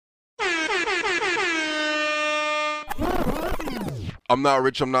I'm not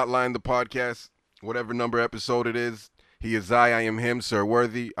rich, I'm not lying. The podcast, whatever number episode it is. He is I am him, Sir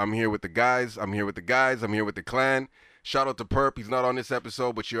Worthy. I'm here with the guys. I'm here with the guys. I'm here with the clan. Shout out to Perp. He's not on this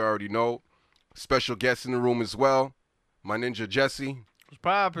episode, but you already know. Special guest in the room as well. My ninja Jesse. What's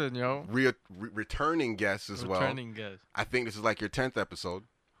poppin', yo? Returning guest as well. Returning guest. I think this is like your 10th episode.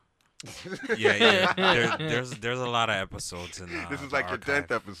 Yeah. There's a lot of episodes in This is the like your archive.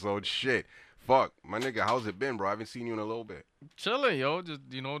 10th episode. Shit. Fuck. My nigga, how's it been, bro? I haven't seen you in a little bit. Chilling, yo. Just,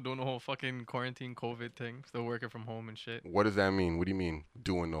 doing the whole fucking quarantine COVID thing. Still working from home and shit. What does that mean? What do you mean?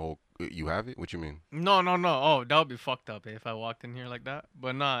 Doing the whole... You have it? What you mean? No. Oh, that would be fucked up if I walked in here like that.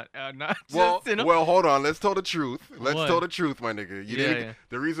 But not just, Well, hold on. Let's tell the truth. Let's What? tell the truth, my nigga. You didn't. Yeah.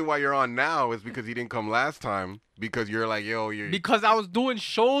 The reason why you're on now is because you didn't come last time. Because you're like, yo, you're... Because I was doing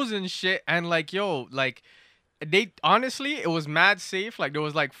shows and shit, and like, yo, like, they honestly, it was mad safe. Like, there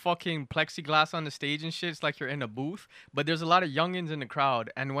was like fucking plexiglass on the stage and shit. It's like you're in a booth, but there's a lot of youngins in the crowd,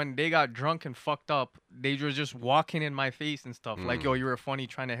 and when they got drunk and fucked up, they were just walking in my face and stuff. Like, yo, you were funny,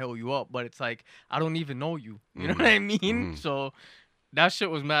 trying to help you up, but it's like I don't even know you. You know what I mean? So that shit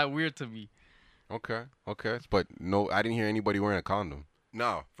was mad weird to me. Okay. But no, I didn't hear anybody wearing a condom.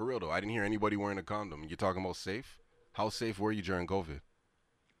 No, for real though. I didn't hear anybody wearing a condom. You're talking about safe? How safe were you during COVID?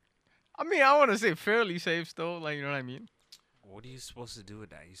 I mean, I want to say fairly safe still. Like, you know what I mean? What are you supposed to do with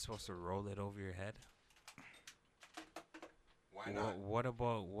that? You supposed to roll it over your head? Why not? What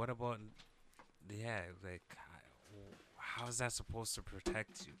about? Yeah, like, how is that supposed to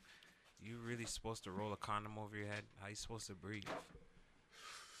protect you? You really supposed to roll a condom over your head? How you supposed to breathe?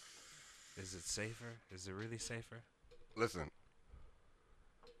 Is it safer? Is it really safer? Listen.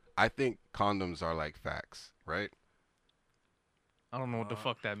 I think condoms are like facts, right? I don't know what the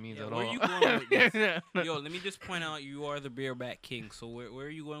fuck that means Yeah, at where all. you going with this? Yo, let me just point out you are the bareback king. So where are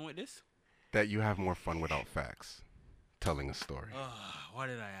you going with this? That you have more fun without facts. Telling a story. What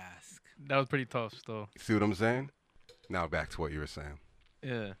did I ask? That was pretty tough still. See what I'm saying? Now back to what you were saying.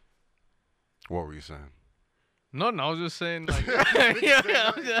 Yeah. What were you saying? No, I was just saying like I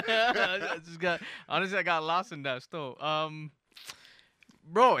just got honestly I got lost in that still.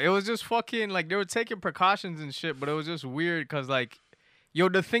 Bro, it was just fucking like they were taking precautions and shit, but it was just weird cuz like yo,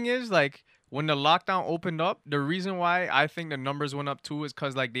 the thing is like when the lockdown opened up, the reason why I think the numbers went up too is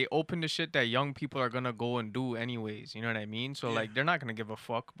cuz like they opened the shit that young people are going to go and do anyways, you know what I mean? So like they're not going to give a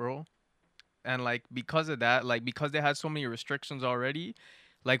fuck, bro. And like because of that, like because they had so many restrictions already,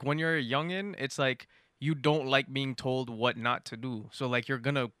 like when you're a youngin, it's like you don't like being told what not to do. So like you're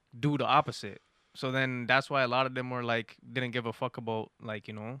gonna do the opposite. So then that's why a lot of them were like didn't give a fuck about like,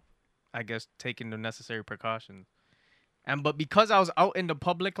 I guess taking the necessary precautions. And but because I was out in the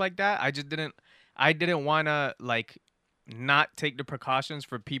public like that, I didn't wanna like not take the precautions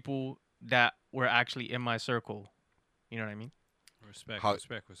for people that were actually in my circle. You know what I mean? Respect.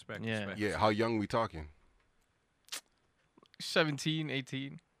 Yeah. Yeah, how young we talking? 17,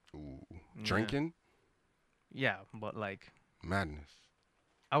 18. Ooh. Yeah. Drinking? Yeah, but like Madness.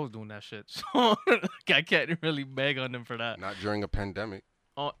 I was doing that shit, so like, I can't really beg on them for that. Not during a pandemic.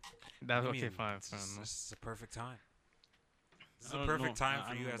 Oh, that's I okay, mean, fine. This is the perfect time. This is I the don't perfect know. time I for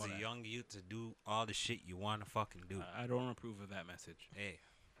don't you know as about a that. young youth to do all the shit you want to fucking do. I don't approve of that message. Hey,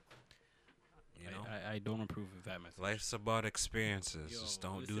 you know, I don't approve of that message. life's about experiences. Yo, Just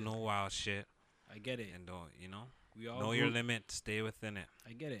don't do listen. no wild shit, I get it. and don't We all know your grew- limit. Stay within it.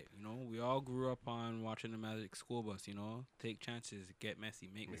 I get it. We all grew up on watching the Magic School Bus. Take chances, get messy,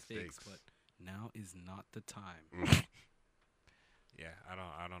 make mistakes. But now is not the time. Yeah,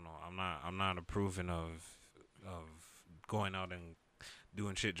 I don't know. I'm not approving of going out and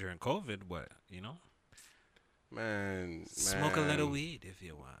doing shit during COVID, but Man. smoke a little weed if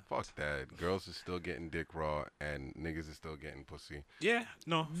you want. Fuck that. Girls are still getting dick raw and niggas are still getting pussy. Yeah,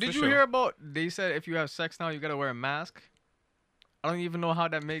 no. Did you hear about? They said if you have sex now, you gotta wear a mask. I don't even know how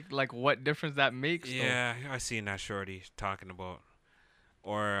that make like what difference that makes. though. Yeah, I seen that shorty talking about,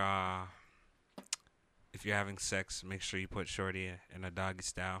 or if you're having sex, make sure you put shorty in a doggy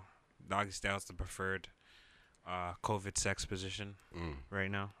style. Doggy style is the preferred COVID sex position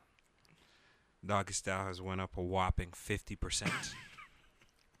right now. Doggy style has went up a whopping 50%.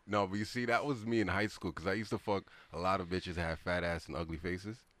 No, but you see, that was me in high school because I used to fuck a lot of bitches that had fat ass and ugly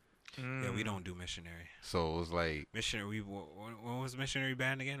faces. Yeah, we don't do missionary. So it was like, Missionary. When was missionary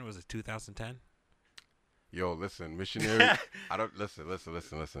banned again? Was it 2010? yo, listen, missionary. I don't listen.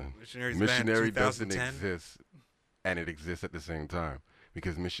 Missionary's Missionary banned doesn't 2010? exist, and it exists at the same time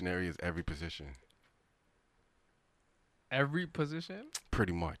because missionary is every position, Every position?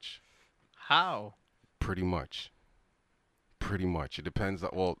 pretty much. How? Pretty much. It depends.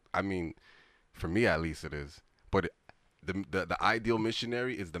 Well, I mean, for me at least it is. But the ideal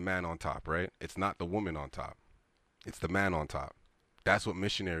missionary is the man on top, right? It's not the woman on top. It's the man on top. That's what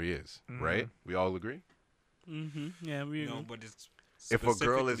missionary is, right? We all agree? Yeah, we No, but it's If a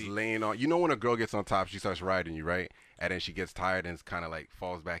girl is specifically- laying on, when a girl gets on top, she starts riding you, right? And then she gets tired and kind of like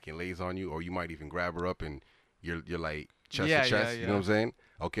falls back and lays on you, or you might even grab her up and you're like chest Yeah, to chest. yeah, You know what I'm saying?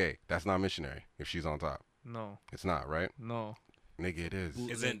 Okay, that's not missionary if she's on top. No, It's not, right? no. Nigga, it is.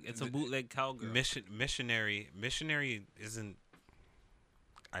 bootleg, Isn't- it's a bootleg cowgirl. missionary isn't.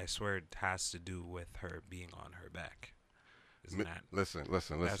 I swear it has to do with her being on her back. Isn't Mi- that? Listen.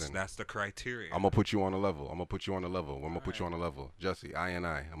 That's the criteria. I'm gonna put you on a level. I'm gonna put you on a level. Jesse, I'm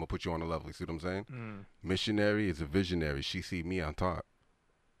gonna put you on a level. You see what I'm saying? Missionary is a visionary. She see me on top.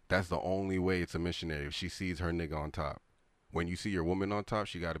 That's the only way it's a missionary. If she sees her nigga on top. When you see your woman on top,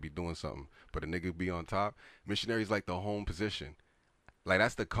 she got to be doing something. But a nigga be on top. Missionary is like the home position. Like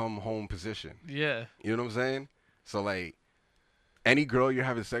that's the come home position. Yeah. You know what I'm saying? So like, any girl you're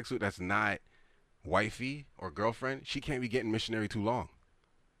having sex with that's not wifey or girlfriend, she can't be getting missionary too long.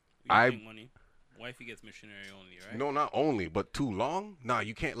 Money. Wifey gets missionary only, right? No, not only, but too long? Nah,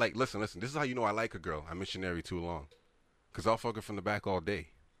 you can't, like, listen. This is how you know I like a girl. I'm missionary too long. Because I'll fuck her from the back all day.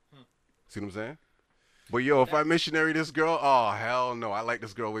 See what I'm saying? But, yo, if I missionary this girl, oh, hell no. I like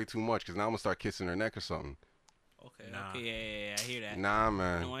this girl way too much because now I'm going to start kissing her neck or something. Okay, Nah. okay, yeah, I hear that. Nah,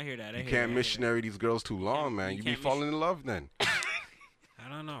 man. No, I hear that. You can't missionary these girls too long, man. you You be can't falling in love then. I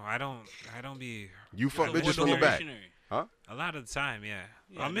don't know. I don't be. You fuck Avoid bitches the from the whole back. missionary. A lot of the time, yeah.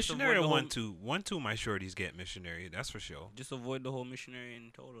 Yeah, just Missionary avoid the one, whole- two. One, two, my shorties get missionary. That's for sure. Just avoid the whole missionary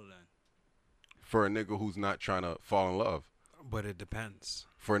in total then. For a nigga who's not trying to fall in love. But it depends.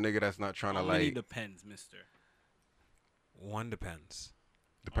 For a nigga that's not trying to, How many like, depends, mister? One depends.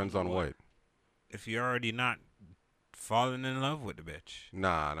 depends on on what? what? If you're already not falling in love with the bitch.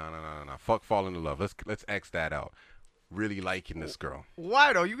 Nah. Fuck falling in love. Let's X that out. Really liking this girl.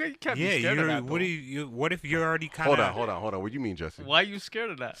 Why though? You can't be Yeah, scared of you're. that. What do though. you? What if you're already kind Hold of? on. What do you mean, Jesse? Why are you scared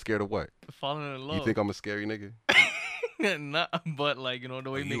of that? Scared of what? Falling in love. You think I'm a scary nigga? Nah, but like the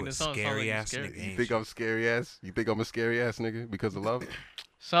way you You making a it sound scary like you ass scared. nigga. You Ain't think you? I'm scary ass? You think I'm a scary ass nigga because of love?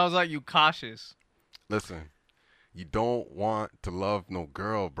 Sounds like you cautious. Listen, you don't want to love no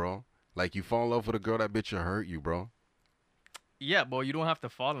girl, bro. Like you fall in love with a girl, that bitch will hurt you, bro. Yeah, but you don't have to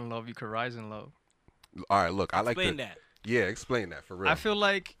fall in love. You could rise in love. All right, look, I like Explain the, that. Yeah, explain that for real. I feel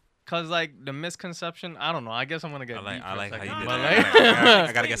like, cause like the misconception. I don't know. I guess I'm gonna get I like. deep I for a like how second, you did but that. like-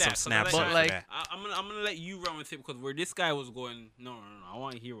 I gotta get some Explain that, snaps. but after like- that. I'm gonna let you run with it because where this guy was going, no. I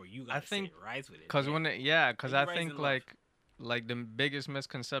want to hear what you guys think- say. Rise with it. Cause yeah. when it, cause You I rise think in love. like the biggest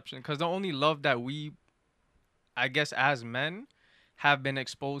misconception, cause the only love that we, I guess as men, have been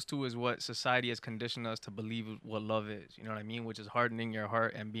exposed to is what society has conditioned us to believe what love is. You know what I mean? Which is hardening your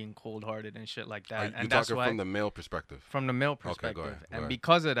heart and being cold-hearted and shit like Are that. you And that's talking why from the male perspective? from the male Okay, go perspective. ahead, go And ahead.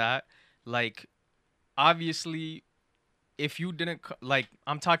 because of that, like, obviously, if you didn't, like,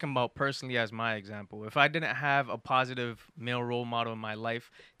 I'm talking about personally as my example. If I didn't have a positive male role model in my life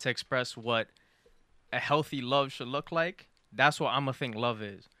to express what a healthy love should look like, that's what I'm gonna think love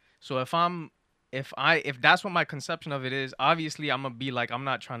is. So if that's what my conception of it is, obviously I'm gonna be like, I'm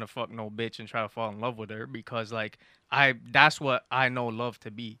not trying to fuck no bitch and try to fall in love with her because like that's what I know love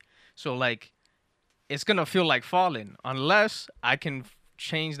to be. So like it's gonna feel like falling unless I can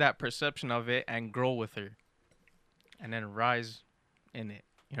change that perception of it and grow with her and then rise in it.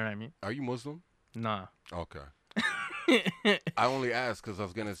 You know what I mean? Are you Muslim? Nah. Okay. I only asked because I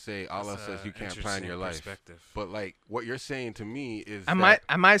was gonna say Allah That's says a you can't plan interesting your life. perspective. But like what you're saying to me is Am that,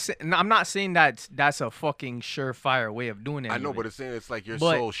 I'm not saying that that's a fucking surefire way of doing it. I know, but it's saying it's like you're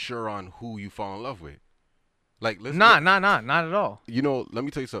But- so sure on who you fall in love with. Like listen, nah, not at all. You know, let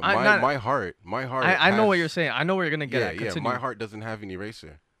me tell you something. I'm My not- my heart. I know what has- you're saying. I know where you're gonna get Yeah, at. yeah. Continue. My heart doesn't have an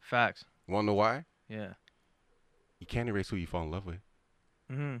eraser. Facts. Wanna know why? Yeah. You can't erase who you fall in love with.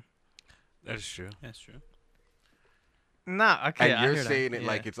 Mm-hmm. That is true. That's true. Nah, okay. And I you're hear that. saying it Yeah.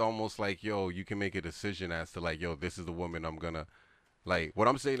 like it's almost like, yo, you can make a decision as to like, yo, this is the woman I'm gonna like. What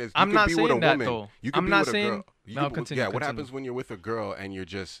I'm saying is, you I'm can not be with a saying that, woman. though. You can I'm be not with a saying- girl. You No, can be- continue, yeah. What continue. happens when you're with a girl and you're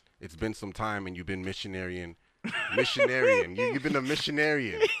just? It's been some time and you've been missionarying. Missionarian. You've been a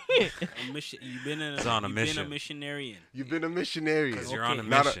missionarian. You've been He's on a Been a mission. missionarian. You've been a missionarian. Because you're on a Okay.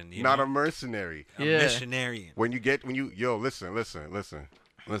 Not mission. a, not a mercenary. a Yeah. missionarian. When you yo, listen.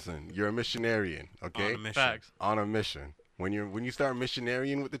 You're a missionarian, okay? On a mission. Facts. On a mission. When you start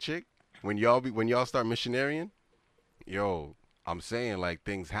missionarian with the chick, when y'all start missionarian, yo, I'm saying like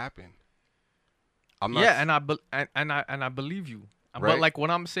things happen. I'm not. Yeah, and I believe you. Right? But like what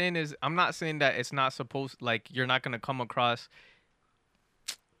I'm saying is, I'm not saying that it's not supposed. Like you're not gonna come across.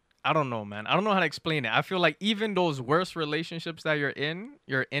 I don't know, man. I don't know how to explain it. I feel like even those worst relationships that you're in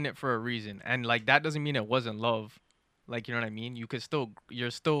it for a reason. And like that doesn't mean it wasn't love. Like, you know what I mean?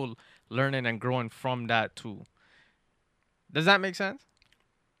 You're still learning and growing from that too. Does that make sense?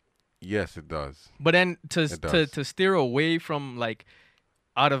 Yes, it does. But then It does. to steer away from like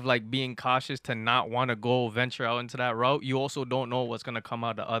out of like being cautious to not want to go venture out into that route, you also don't know what's gonna come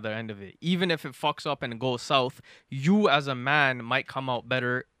out the other end of it. Even if it fucks up and goes south, you as a man might come out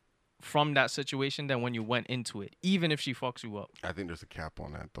better from that situation than when you went into it, even if she fucks you up. I think there's a cap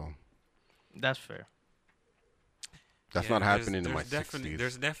on that though. That's fair. That's Yeah, not happening in my definitely, 60s.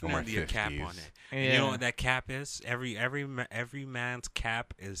 There's or my definitely a cap on 50s. it. Yeah. And you know what that cap is? Every man's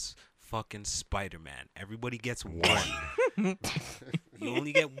cap is fucking Spider-Man. Everybody gets one. You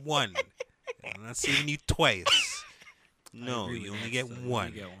only get one. I'm not saying you twice. I No, agree you with only that get stuff. one.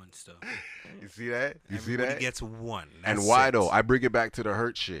 You get one stuff. You see that? You see Everybody that? gets one. And That's why it. though? I bring it back to the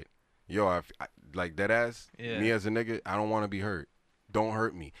hurt shit. Yo, like dead ass. Yeah. Me as a nigga, I don't want to be hurt. Don't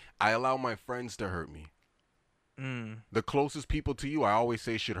hurt me. I allow my friends to hurt me. The closest people to you, I always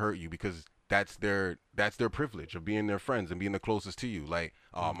say should hurt you because that's their privilege of being their friends and being the closest to you. Like,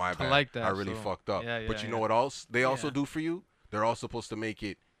 oh my bad, like that, I really so- fucked up. yeah, But yeah, you know yeah. what else they also Yeah. do for you? They're all supposed to make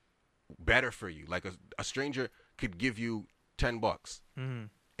it better for you. Like a stranger could give you $10, and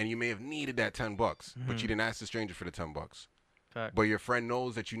you may have needed that $10, but you didn't ask the stranger for the $10. Fact. But your friend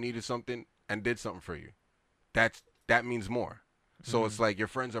knows that you needed something and did something for you. That means more. So it's like your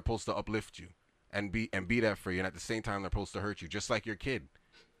friends are supposed to uplift you and be that for you, and at the same time they're supposed to hurt you, just like your kid,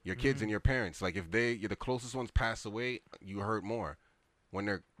 your kids and your parents. Like if you're the closest ones pass away, you hurt more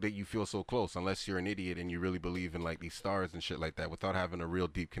when you feel so close, unless you're an idiot and you really believe in like these stars and shit like that, without having a real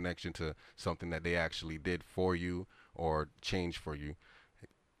deep connection to something that they actually did for you or changed for you.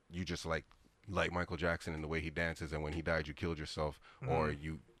 You just like Michael Jackson and the way he dances, and when he died you killed yourself or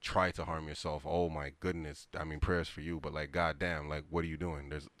you try to harm yourself. Oh my goodness, I mean prayers for you, but like goddamn, like what are you doing?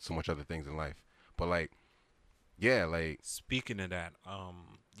 There's so much other things in life. But like, yeah, like Speaking of that,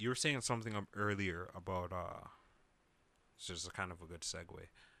 you were saying something earlier about it's just a kind of a good segue.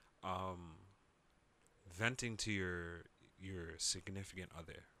 Venting to your significant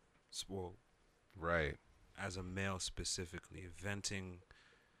other. Well, right, as a male specifically, venting.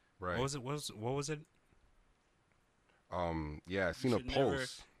 right. What was it? Yeah, I seen a should never-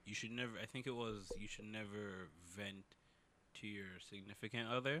 post. You should never. I think it was. You should never vent to your significant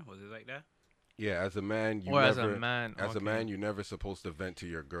other. Was it like that? Yeah, as a man, you Or never. as a man. As a okay. man, you're never supposed to vent to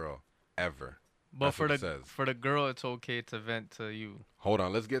your girl ever. But that's for what the it says. for the girl, it's okay to vent to you. Hold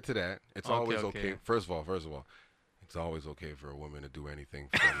on, let's get to that. It's Okay, always okay. okay. First of all, it's always okay for a woman to do anything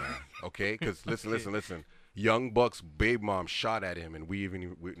for a man. Okay? Because listen. Young Buck's babe mom shot at him, and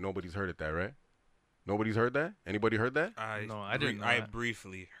nobody's heard of that, right? Nobody's heard that. Anybody heard that? No, I didn't know I that.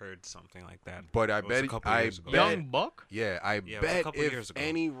 briefly heard something like that. But I It was a bet couple I years ago. bet Young Buck? yeah, I it was a bet couple if years ago.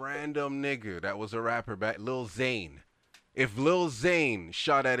 any random nigga that was a rapper back, Lil Zane, if Lil Zane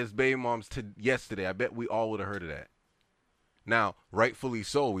shot at his baby moms yesterday, I bet we all would have heard of that. Now, rightfully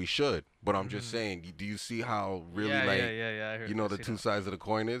so, we should. But I'm just saying, do you see how really yeah, like yeah. I heard, you know I the see two that. sides of the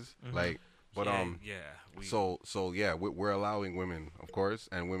coin is? Like, but we, so yeah, we're allowing women, of course,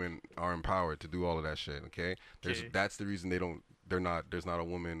 and women are empowered to do all of that shit. Okay, Okay. That's the reason there's not a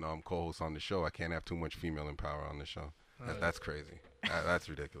woman co-host on the show. I can't have too much female in power on the show. That's crazy. That's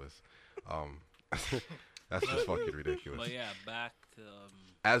ridiculous. That's just fucking ridiculous. But yeah, back to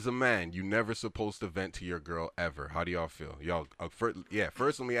As a man, you never supposed to vent to your girl ever. How do y'all feel? Y'all,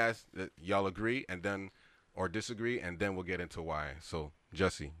 first let me ask, y'all agree and then, or disagree, and then we'll get into why. So,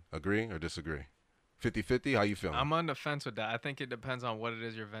 Jesse, agree or disagree? 50-50, how you feeling? I'm on the fence with that. I think it depends on what it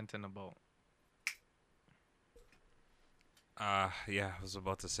is you're venting about. yeah, I was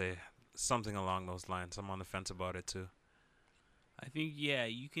about to say something along those lines. I'm on the fence about it too. I think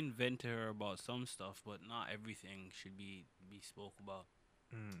you can vent to her about some stuff, but not everything should be spoke about.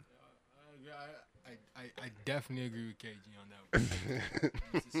 I definitely agree with KG on that one.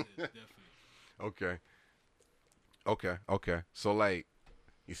 This is it, definitely. Okay. So, like,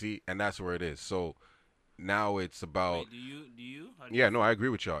 you see, and that's where it is. So, now it's about... Wait, do you? How do Yeah, you no, I agree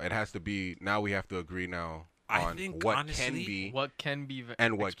with y'all. It has to be... Now we have to agree now I on think, what honestly, can be What can be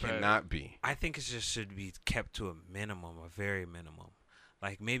and what expressed. cannot be. I think it just should be kept to a minimum, a very minimum.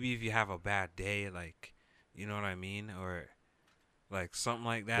 Like maybe if you have a bad day, like, you know what I mean, or like something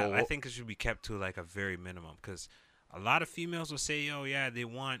like that. Well, I think it should be kept to like a very minimum, because a lot of females will say, "Yo, yeah, they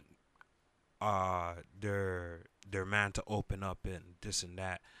want their man to open up and this and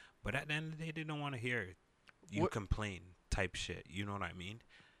that," but at the end of the day, they don't want to hear you What- complain type shit. You know what I mean?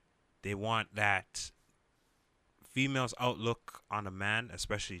 They want that female's outlook on a man,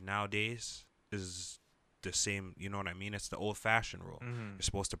 especially nowadays, is the same. You know what I mean? It's the old-fashioned rule. Mhm. You're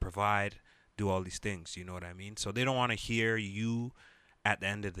supposed to provide, do all these things. You know what I mean? So they don't want to hear you at the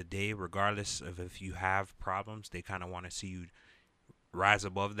end of the day, regardless of if you have problems. They kind of want to see you rise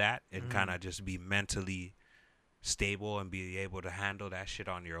above that and kind of just be mentally stable and be able to handle that shit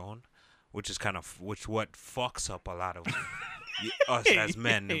on your own, which is kind of what fucks up a lot of us as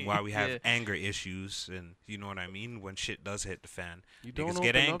men, and why we have Yeah. anger issues, and you know what I mean, when shit does hit the fan. You don't Niggas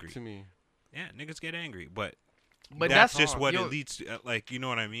get open angry. up to me. Yeah, niggas get angry, but that's just hard. what Yo, it leads to. Like, you know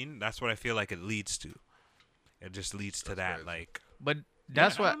what I mean? That's what I feel like it leads to. It just leads to that, crazy. like, But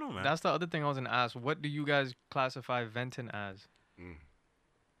that's I what. don't know, man. That's the other thing I was gonna ask. What do you guys classify venting as?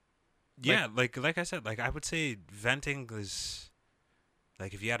 yeah, like I said, like I would say venting is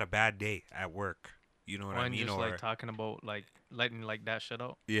like if you had a bad day at work, you know what I Or mean, just or like talking about like letting like that shit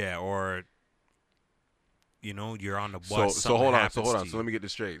out. yeah, or you know, you're on the bus. So something hold on. happens So hold on. to So let me get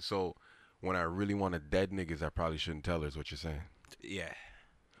this straight. So when I really want to dead niggas, I probably shouldn't tell her. Is what you're saying? you.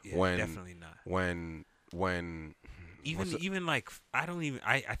 Yeah, When- definitely not. When what's the- Even like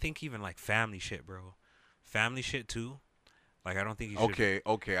I think even like family shit, bro. Family shit too. Like I don't think you should.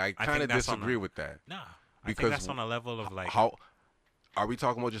 Okay. I kind of that's on disagree the- with that. Nah, I Because think that's on a level of like. How are we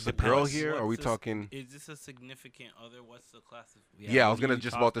talking about just a girl Depends. here? Or are we What's talking? Is this a significant other? What's the class of? Yeah, I was what are gonna you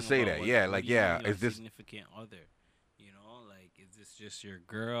just about to talking say about? that. What- Yeah, what like, do you yeah, mean is a this- significant other? You know, like is this just your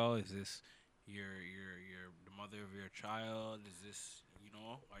girl? Is this your the mother of your child? Is this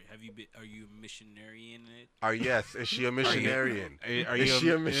are you a missionary in it? Yes, is she a missionarian? Are Is she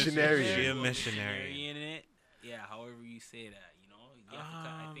a Is missionarian? she a You missionary? in it? Yeah, however you say that, you know.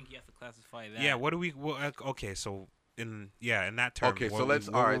 I think you have to classify that. Yeah. What do we? Okay, so in that term. Okay, so what let's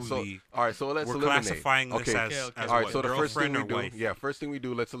would- all what right. would So we- all right. So let's we're eliminate. classifying this Okay. as, Okay. as All right. what, So the first thing girlfriend we or do, wife? yeah, first thing we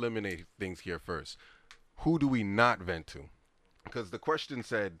do, let's eliminate things here first. Who do we not vent to? Because the question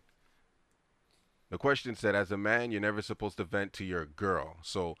said, as a man, you're never supposed to vent to your girl.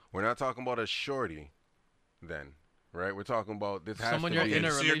 So we're not talking about a shorty, then, right? We're talking about this has Someone to you're be in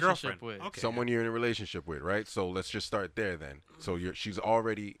a So your relationship girlfriend. with. Okay. someone you're in a relationship with, right? So let's just start there then. So she's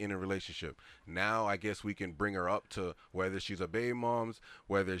already in a relationship. Now I guess we can bring her up to whether she's a baby mom's,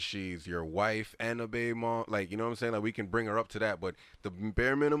 whether she's your wife and a baby mom. Like, you know what I'm saying? Like we can bring her up to that, but the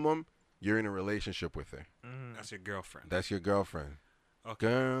bare minimum, you're in a relationship with her. That's your girlfriend. That's your girlfriend. Okay.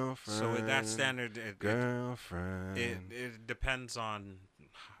 Girlfriend. So with that standard, girlfriend. it depends on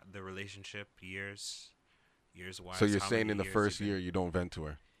the relationship years wise. So you're how saying many in the years first you've year been- you don't vent to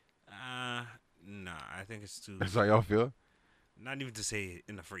her? Nah, I think it's too. That's how y'all feel? Not even to say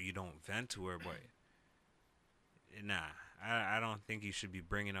in the first you don't vent to her, but nah, I don't think you should be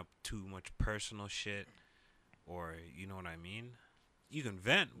bringing up too much personal shit, or you know what I mean. You can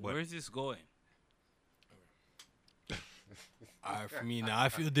vent, but Where's this going? For me, now I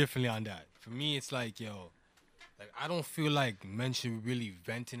feel differently on that. For me, it's like, yo, like I don't feel like men should be really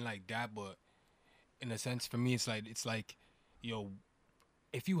venting like that. But in a sense, for me, it's like, yo,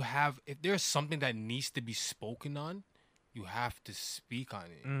 if there's something that needs to be spoken on, you have to speak on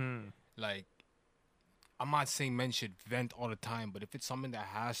it. Like, I'm not saying men should vent all the time, but if it's something that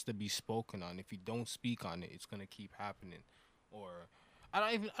has to be spoken on, if you don't speak on it, it's gonna keep happening. Or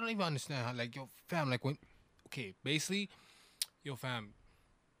I don't even understand how, like, yo, fam, like when, okay, basically, yo, fam,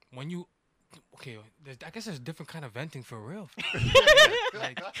 when you, okay, I guess there's different kind of venting for real.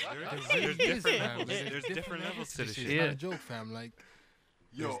 Like, there's different levels. There's different levels to this It's shit. not a joke, fam. Like,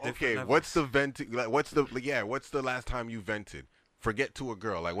 Yo, There's different okay, levels. what's the venting? Like, what's the last time you vented? Forget to a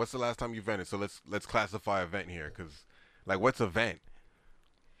girl. Like, what's the last time you vented? So let's classify a vent here, cause, like, what's a vent?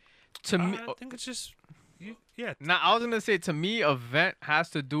 To me, I think it's just yeah. now I was gonna say to me, a vent has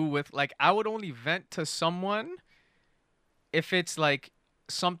to do with like I would only vent to someone if it's like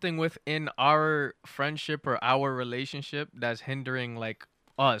something within our friendship or our relationship that's hindering like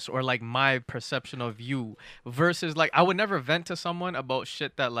us or like my perception of you versus like I would never vent to someone about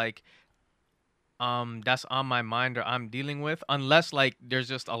shit that like that's on my mind or I'm dealing with unless like there's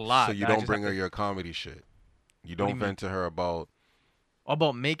just a lot. So you that I don't just bring have her to- your comedy shit. You do you don't vent to her about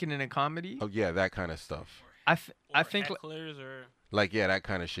making it a comedy. that kind of stuff. I Or think hecklers or Like, yeah, that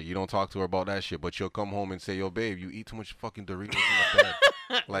kind of shit. You don't talk to her about that shit, but you'll come home and say, yo, babe, you eat too much fucking Doritos in the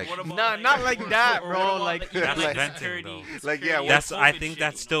bed. Like, What about, Nah, not like that, or bro, what about, like- you That's know, like venting, insecurity- though. Like, yeah, insecurity That's and I COVID think shit,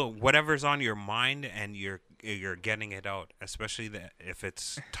 that's you still whatever's on your mind and you're getting it out, especially if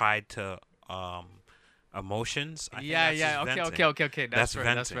it's tied to emotions. I think yeah, that's yeah. just Okay, venting. okay. That's right.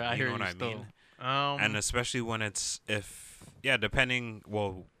 That's venting, right. I you hear know you what I still. mean? And especially when it's depending,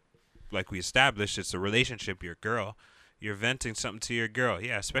 well, like we established, it's a relationship, your girl, you're venting something to your girl.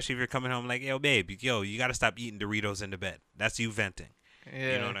 Yeah, especially if you're coming home like, yo, babe, yo, you gotta stop eating Doritos in the bed. That's you venting.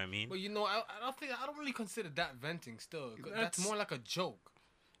 Yeah. You know what I mean? But I don't really consider that venting. Still, that's That's- more like a joke.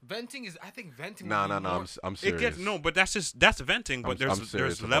 Venting is, I think venting. No, would be no, no. more- I'm It serious. gets but that's venting. But I'm serious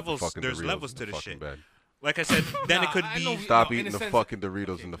there's about levels. the fucking There's Doritos levels in to the the fucking shit. bed. Like I said, then it Nah, could I be. know Stop in a eating the sense- fucking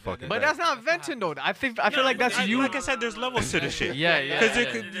Doritos in the fucking But bed. that's not venting though. I feel like that's you. Like I said, there's levels to the shit. Yeah, yeah. Because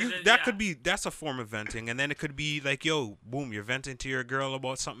yeah. that could be that's a form of venting, and then it could be like, yo, boom, you're venting to your girl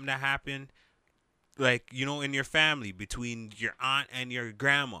about something that happened, like in your family between your aunt and your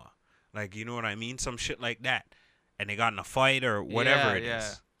grandma, like you know what I mean, some shit like that, and they got in a fight or whatever it is.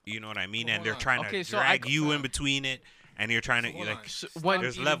 Yeah. You know what I mean, Hold and they're on. trying Okay, to so drag I- you in between it, and you're trying to Hold like. on. So when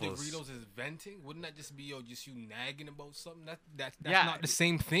There's Eating levels. Doritos is venting. Wouldn't that just be just you nagging about something? That's Yeah. not the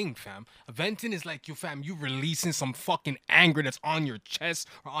same thing, fam. Venting is like you releasing some fucking anger that's on your chest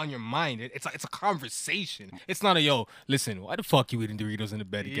or on your mind. It's a conversation. It's not a listen. Why the fuck you eating Doritos in the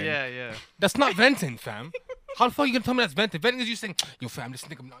bed again? Yeah. That's not venting, fam. How the fuck you gonna tell me that's venting? Venting is you saying, this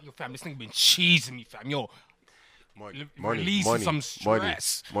nigga been cheesing me, fam. Money, releasing some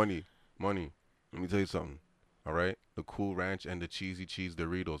stress. Money. Let me tell you something. All right, the Cool Ranch and the cheesy cheese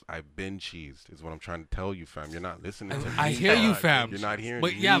Doritos. I've been cheesed. Is what I'm trying to tell you, fam. You're not listening to me. I hear you, fam. You're not hearing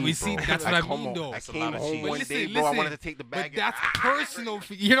But me, yeah, we bro. see that's what I mean, though. I That's a came lot of home cheese. one But day, listen, bro. I listen. wanted to take the bag. But that's personal.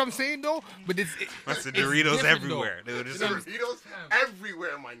 You know what I'm saying, though? But it's That's the it's Doritos different, everywhere. though. They were just Doritos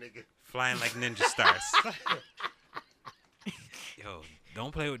everywhere, my nigga. flying like ninja stars. Yo,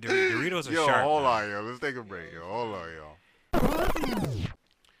 don't play with Doritos. Are Yo, sharp. hold man. on, yo. Let's take a break, yo. Hold on, yo.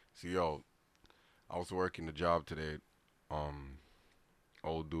 See, yo, I was working the job today.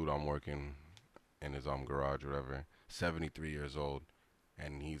 Old dude, I'm working in his garage, or whatever. 73 years old,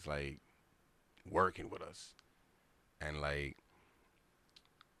 and he's like working with us. And like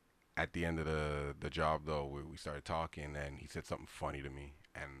at the end of the job, though, we started talking, and he said something funny to me.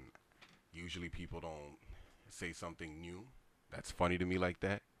 And usually people don't say something new that's funny to me like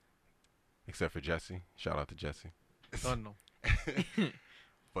that, except for Jesse. Shout out to Jesse. Oh no.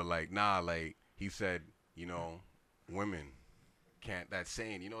 But like, nah, like he said, women can't. That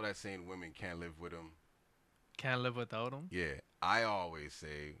saying, that saying, women can't live with them. Can't live without him. Yeah, I always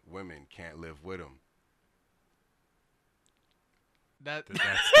say women can't live with them. That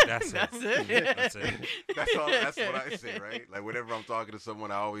That's That's it. it. That's it. That's all. That's what I say, right? Like whenever I'm talking to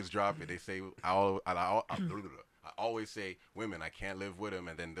someone, I always drop it. They say, I always say, women, I can't live with them,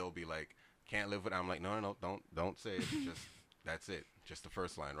 and then they'll be like, can't live with. I'm like, no, don't say it. Just that's it. Just the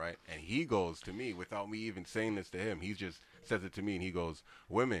first line, right? And he goes to me without me even saying this to him. He just says it to me, and he goes,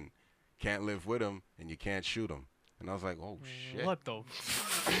 women can't live with them, and you can't shoot them. And I was like, oh shit. What the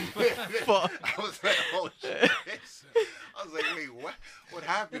fuck? I was like, oh shit. I was like, wait, what? What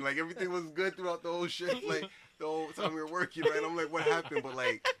happened? Like everything was good throughout the whole shit. Like the whole time we were working, right? I'm like, what happened? But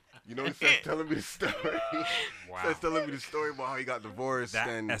like, he starts telling me the story. Wow. Starts telling me the story about how he got divorced That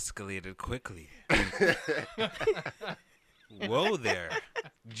and escalated quickly. Whoa there,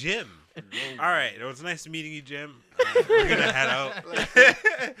 Jim. All right, it was nice meeting you, Jim. We're gonna head out.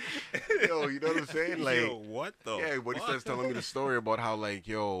 yo, you know what I'm saying? Like, Yo, what the? yeah, but he fuck? starts telling me the story about how like,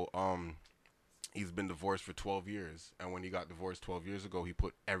 he's been divorced for 12 years, and when he got divorced 12 years ago, he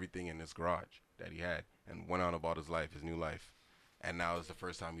put everything in this garage that he had and went on about his life, his new life, and now is the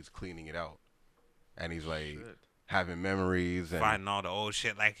first time he's cleaning it out, and he's like having memories and Finding all the old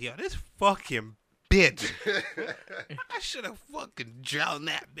shit. Like, yo, this fucking bitch. I should have fucking drowned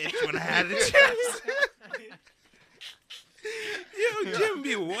that bitch when I had a chance. Yo, Jim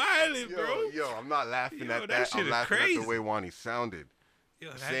be wildin', bro. Yo, I'm not laughing Yo, at that that. shit I'm is laughing at crazy. the way Wani sounded.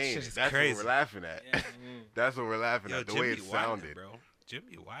 Yo, that Saying shit it. is That's crazy. what we're laughing at. That's what we're laughing Yo, at. The Jim way be it wildin', sounded. bro. Jim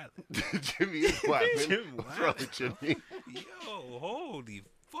be wildin'. Jimmy is wildin'. Jim What's wrong with Jimmy? Yo, holy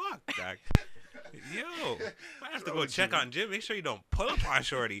fuck, doc. Yo, I have to go check on Jim. Make sure you don't pull up on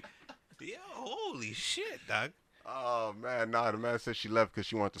Shorty. Yo, holy shit, doc. Oh man, nah. The man said she left because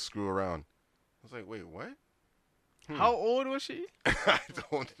she wanted to screw around. I was like, wait, what? How old was she? I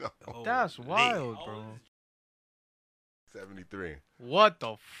don't know. Oh, That's man. wild, bro. 73. What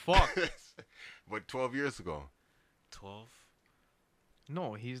the fuck? But 12 years ago. 12.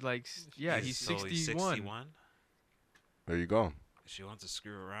 No, he's like, he's So 61. he's 61. There you go. She wants to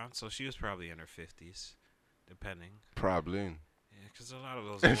screw around, so she was probably in her 50s, depending. Probably. Yeah, because a lot of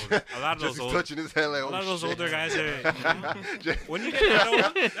those Just he's old, touching his head like, a oh, lot of those shit. older guys are. Just- When you get that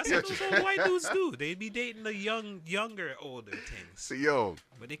old, that's what those old white dudes do. They be dating the younger, older things, So, yo,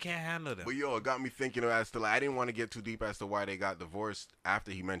 but they can't handle them. but yo, it got me thinking as to like, I didn't want to get too deep as to why they got divorced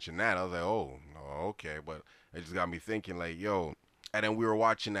after he mentioned that. I was like, oh, okay. But it just got me thinking like, yo, and then we were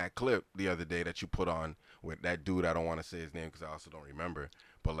watching that clip the other day that you put on with that dude. I don't want to say his name because I also don't remember.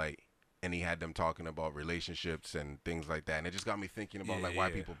 But like, and he had them talking about relationships and things like that, and it just got me thinking about like why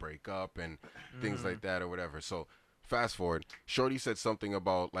people break up and things like that or whatever. So fast forward, Shorty said something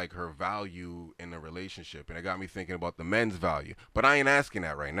about like her value in a relationship, and it got me thinking about the men's value. But I ain't asking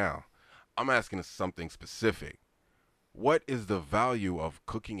that right now. I'm asking something specific. What is the value of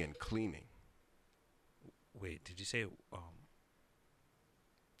cooking and cleaning? Wait, did you say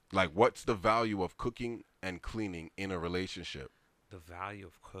Like, what's the value of cooking and cleaning in a relationship? the value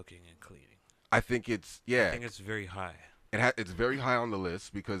of cooking and cleaning? I think it's I think it's very high. it's very high on the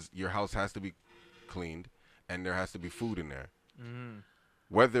list because your house has to be cleaned and there has to be food in there.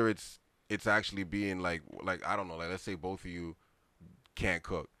 Whether it's actually being like I don't know, like let's say both of you can't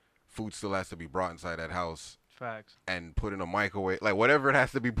cook, food still has to be brought inside that house Facts. and put in a microwave, like whatever it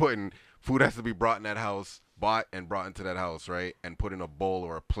has to be put in, food has to be brought in that house, bought and brought into that house, right, and put in a bowl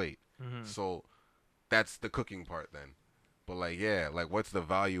or a plate. So that's the cooking part then. But like, yeah, like what's the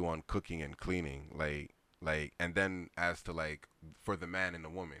value on cooking and cleaning, like and then as to like for the man and the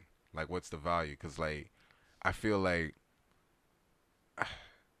woman, like what's the value? Because like I feel like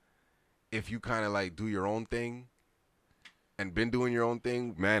if you kind of like do your own thing and been doing your own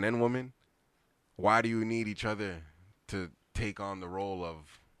thing, man and woman, why do you need each other to take on the role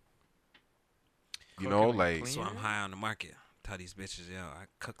of, you know, Cooking and like So I'm high on the market. Tell these bitches, yo, I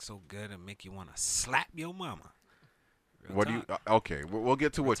cook so good and make you want to slap your mama. Real what do you talk. okay, we'll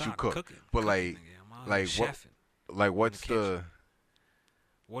get to Real what you talk. cook, Cooking, but cooking, like nigga. I'm out like here what chefing. like what's kitchen. the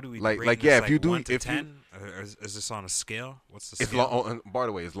What do we like- rate like, this, yeah, if you do- 1 to if you- 10? Or is this on a scale? What's the it's scale? and by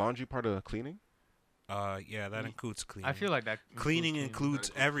the way, is laundry part of cleaning? Yeah, that includes cleaning. I feel like that cleaning cleaning. includes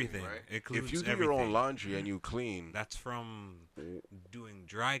That includes everything. cleaning, right? It includes If you do everything. your own laundry and you clean, That's from doing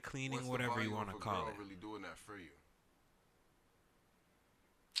dry cleaning, what's the whatever you value want of to a call girl it. really doing that for you?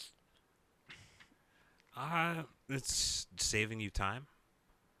 It's saving you time.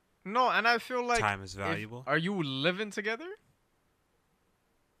 No, and I feel like Time is if- valuable. are you living together?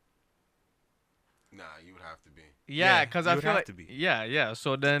 Nah, you would have to be. Yeah, Yeah, because you I would feel have like to be. yeah.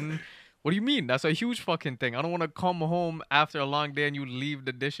 So then, what do you mean? That's a huge fucking thing. I don't want to come home after a long day and you leave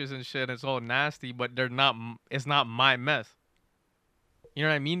the dishes and shit. And it's all nasty, but they're not. It's not my mess. You know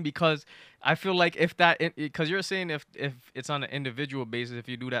what I mean? Because I feel like if that, because you're saying if it's on an individual basis, if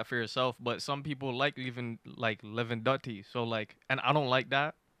you do that for yourself, but some people like living dirty. So like, and I don't like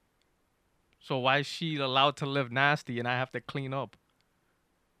that. So why is she allowed to live nasty and I have to clean up?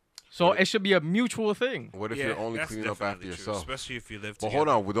 So What it should be a mutual thing. What if Yeah, you're only that's cleaning up after definitely true, yourself? especially if you live But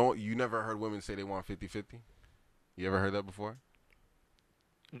together. hold on, you never heard women say they want 50-50? You ever heard that before?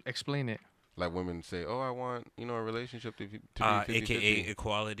 Explain it. Like women say, "Oh, I want a relationship to be 50-50." AKA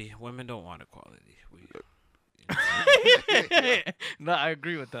equality. Women don't want equality. We, No, I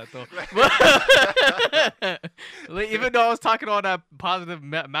agree with that though. Like, even though I was talking all that positive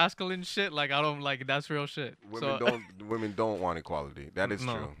masculine shit, like I don't like that's real shit. Women don't want equality. That is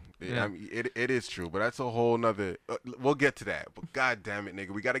No. true. Yeah. I mean, it is true, but that's a whole nother. We'll get to that. But god damn it, nigga,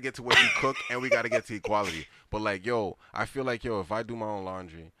 we gotta get to what you cook and we gotta get to equality. But like, yo, I feel like if I do my own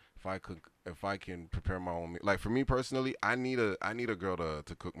laundry, if I cook, if I can prepare my own, like for me personally, I need a girl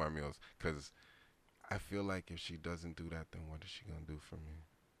to cook my meals because I feel like if she doesn't do that, then what is she gonna do for me?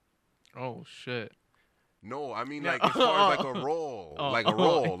 Oh shit. No, I mean Yeah. like as far as like a role, Oh, like a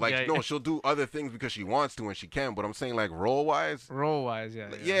role. Like yeah, no, yeah. she'll do other things because she wants to and she can. But I'm saying like role wise, Role wise, yeah.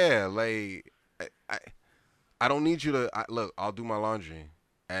 yeah, like I don't need you to look. I'll do my laundry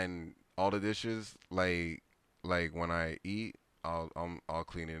and all the dishes. Like when I eat, I'll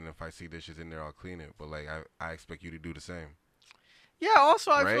clean it, and if I see dishes in there, I'll clean it. But like I expect you to do the same. Yeah.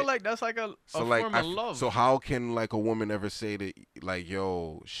 Also, I feel Right? like that's like a So like form of love. so how can like a woman ever say that like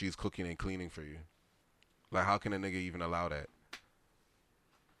yo she's cooking and cleaning for you? Like how can a nigga even allow that?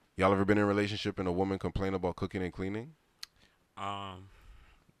 Y'all ever been in a relationship and a woman complain about cooking and cleaning?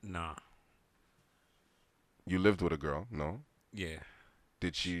 Nah. You lived with a girl, no? Yeah.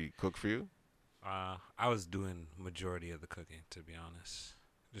 Did she cook for you? I was doing majority of the cooking, to be honest.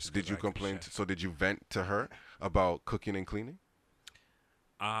 Just 'cause Did you I could complain? chef. So did you vent to her about cooking and cleaning?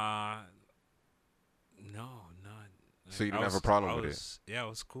 No. So you I didn't have a was- problem I with it? was- Yeah, it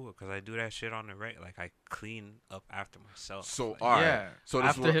was cool because I do that shit on the right. Like I clean up after myself. So like, all right. yeah. So this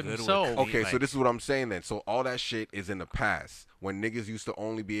After is what, himself. clean, okay. So like- this is what I'm saying then. So all that shit is in the past when niggas used to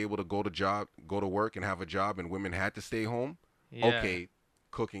only be able to go to work and have a job, and women had to stay home. Yeah. Okay,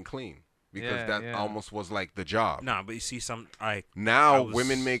 cook and clean because Yeah, that yeah. almost was like the job. Nah, but you see, I Now was-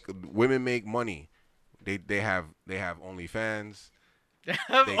 women make money. They have OnlyFans. They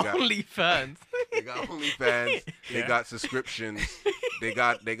have They got- OnlyFans. They got OnlyFans. They Yeah. got subscriptions. they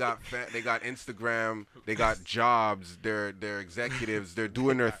got Instagram, they got jobs, they're executives, they're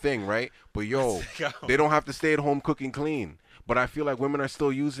doing their thing, right? But yo, they don't have to stay at home cooking clean. But I feel like women are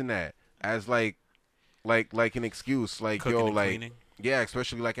still using that as like an excuse, like Cooking yo, and like cleaning? yeah,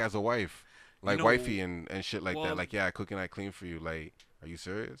 especially like as a wife, like know, wifey and shit like well- that. Like yeah, I cook and I clean for you. Like, are you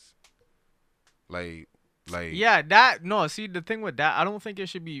serious? Like Yeah, that no. See, the thing with that, I don't think it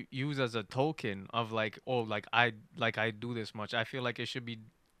should be used as a token of like, oh, like I do this much. I feel like it should be,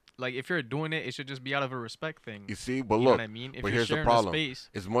 like, if you're doing it, it should just be out of a respect thing. you see, but You know look, what I mean? If but you're here's the sharing problem. space,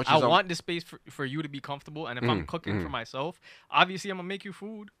 As much I as I'm, want the space for you to be comfortable, and if I'm cooking for mm. myself, obviously I'm gonna make you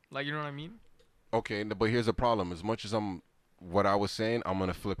food. Like, you know what I mean? okay, but here's the problem. As much as I'm what I was saying, I'm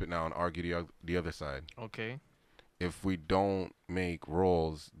gonna flip it now and argue the other side. Okay. If we don't make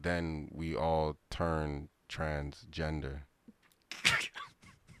roles, then we all turn transgender.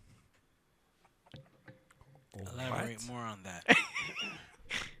 Elaborate more on that.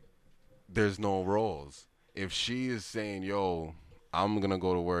 There's no roles. If she is saying, "Yo, I'm gonna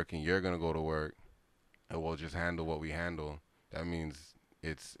go to work and you're gonna go to work, and we'll just handle what we handle," that means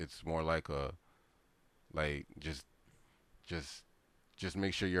it's more like a just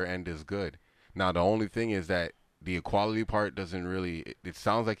make sure your end is good. Now the only thing is that the equality part doesn't really. It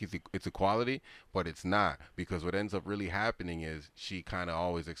sounds like it's equality, but it's not, because what ends up really happening is she kind of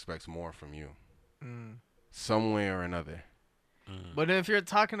always expects more from you, some way or another. But if you're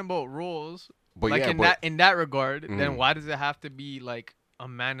talking about roles, But like yeah, in that regard, Mhm. then why does it have to be like a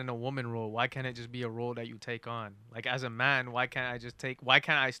man and a woman role? Why can't it just be a role that you take on? Like, as a man, why can't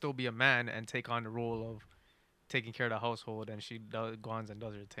I still be a man and take on the role of taking care of the household, and she goes and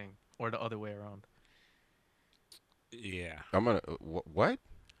does her thing, or the other way around? Yeah. I'm gonna what?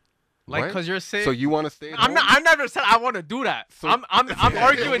 Like, What? cause you're saying, So you want to stay? At I'm home? not. I never said I want to do that. So- I'm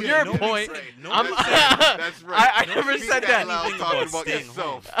arguing your point. I'm, That's right. I never Speak said that. loud, Anything talking about about staying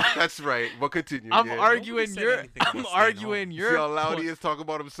yourself. home. That's right. But continue. I'm yeah. arguing said your. anything about I'm staying arguing home. your. See how loud point. he is talking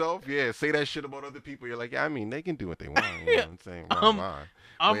about himself? Yeah, say that shit about other people. You're like, yeah, I mean, they can do what they want. You know what I'm saying? Blah, blah.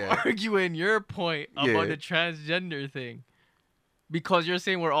 I'm yeah. arguing your point Yeah. about the transgender thing, because you're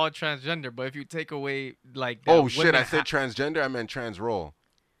saying we're all transgender, but if you take away like that Oh shit! women I said transgender. I meant trans role.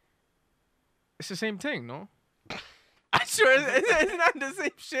 it's the same thing, no? I swear it's not the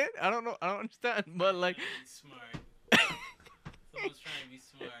same shit. I don't know. I don't understand, but like, Smart. Someone's trying to be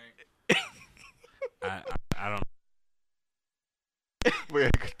smart. I don't. But yeah,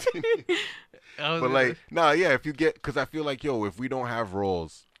 continue. But like, nah, yeah. If you get, because I feel like, yo, if we don't have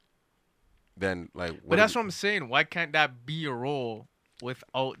roles, then like. but that's what I'm saying. Why can't that be a role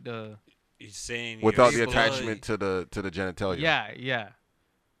without the? You're saying without the you're attachment to the genitalia. Yeah.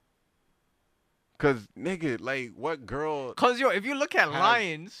 Cause nigga, like, what girl? Cause yo, if you look at Has-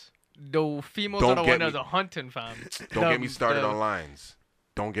 lions, the females Don't are the get one that's me- a hunting fam. Don't get me started on lines.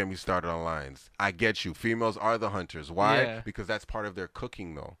 Don't get me started on lines. I get you. Females are the hunters. Why? Yeah. Because that's part of their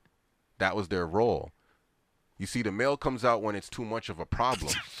cooking, though. That was their role. You see, the male comes out when it's too much of a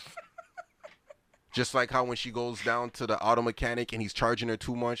problem. Just like how when she goes down to the auto mechanic and he's charging her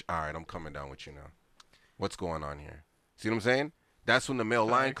too much. All right, I'm coming down with you now. What's going on here? See what I'm saying? That's when the male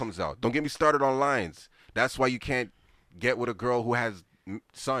line Facts. comes out. Don't get me started on lines. That's why you can't get with a girl who has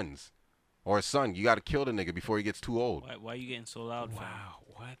sons or a son. You got to kill the nigga before he gets too old. Why you getting so loud? fam? Wow.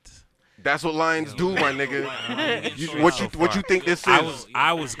 What? That's what lions do, my nigga. Why you getting You- so what loud? you think this is?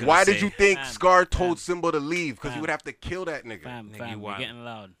 I was gonna Why say, did you think Fam, Scar fam, told Simba to leave? Because he fam. would have to kill that nigga. Fam, Nigga, fam, you you're want- getting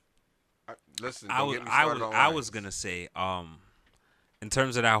loud. Listen, I don't was get me I started was on I lines. was gonna say in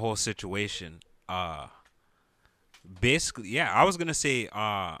terms of that whole situation, basically, yeah, I was gonna say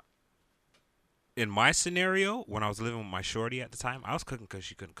in my scenario, when I was living with my shorty at the time, I was cooking because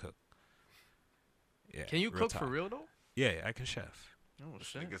she couldn't cook. Yeah. Can you cook for talk. real though? Yeah, I can chef. Oh This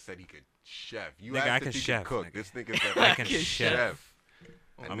shit. nigga said he could chef. You Nigga, asked I if can he chef, could cook. nigga. This nigga said I I can can chef. chef.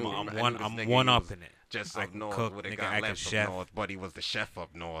 I I'm knew- I I'm knew one this I'm nigga, one he up was in it. Just I up can north, cook, would have nigga, got I can left up chef. north, but he was the chef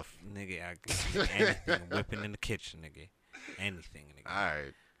up north. Nigga, I can do anything, whipping in the kitchen, nigga. Anything, nigga.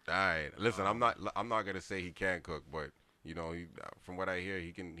 All right. Listen, I'm not gonna say he can't cook, but you know, from what I hear,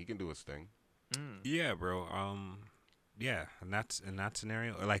 he can do his thing. Yeah, bro. Yeah, and that's in that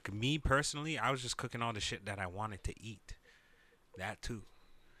scenario. Like me personally, I was just cooking all the shit that I wanted to eat. That too.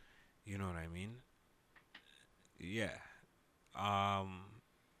 You know what I mean? Yeah.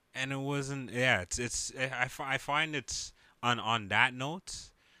 And it wasn't. Yeah, it's. I find it's on that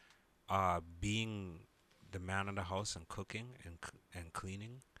note. Being the man of the house and cooking and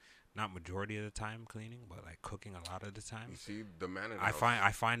cleaning, not majority of the time cleaning, but like cooking a lot of the time. You see, the man in the I house.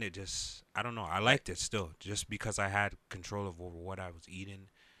 I find it just, I don't know, I liked it still just because I had control of over what I was eating.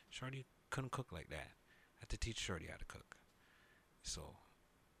 Shorty couldn't cook like that. I had to teach Shorty how to cook. So,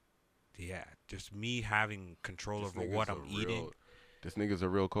 yeah, just me having control This over nigga's what a I'm eating. This nigga's a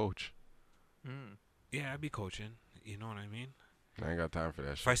real coach. Mm. Yeah, I'd be coaching. You know what I mean? I ain't got time for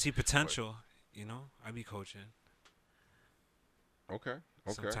that If I shit. see potential, you know, I'd be coaching. Okay.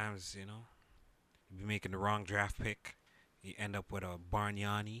 Sometimes, you know, you be making the wrong draft pick. You end up with a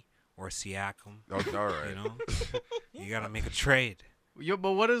Bargnani or a Siakam. Oh, all right. You know, you gotta make a trade. Yo,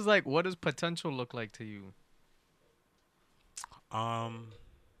 but what does potential look like to you,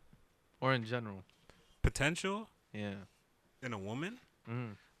 or in general? Potential Yeah. in a woman.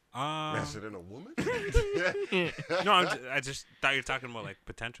 Mm. That's it in a woman? No, I just thought you were talking about like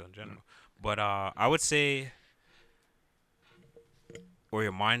potential in general. But I would say where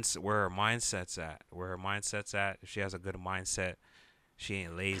her mindset's at. Where her mindset's at. If she has a good mindset, she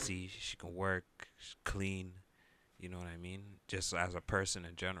ain't lazy. She can work. She's clean. You know what I mean? Just as a person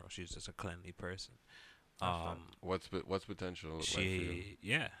in general, she's just a cleanly person. What's potential look like for you?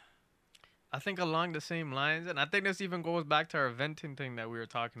 Yeah. I think along the same lines, and I think this even goes back to our venting thing that we were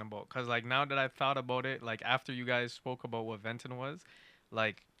talking about. Cause like now that I've thought about it, like after you guys spoke about what venting was,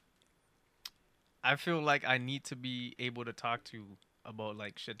 like I feel like I need to be able to talk to about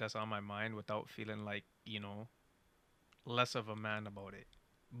like shit that's on my mind without feeling like, less of a man about it.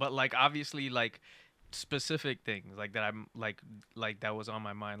 But like obviously like specific things like that I'm like that was on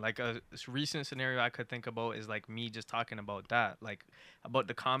my mind. Like a recent scenario I could think about is like me just talking about that, like about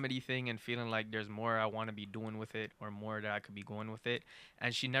the comedy thing and feeling like there's more I want to be doing with it or more that I could be going with it.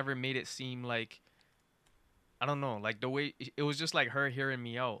 And she never made it seem like, I don't know, like the way it was just like her hearing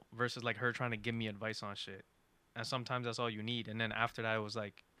me out versus like her trying to give me advice on shit. And sometimes that's all you need. And then after that, it was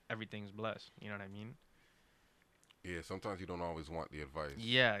like everything's blessed. You know what I mean? Yeah, sometimes you don't always want the advice.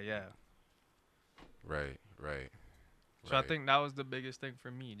 Yeah, yeah. Right. So I think that was the biggest thing for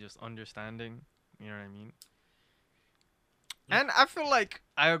me, just understanding. You know what I mean? And I feel like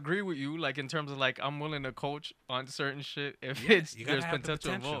I agree with you, like in terms of like I'm willing to coach on certain shit if Yeah, you gotta there's have the potential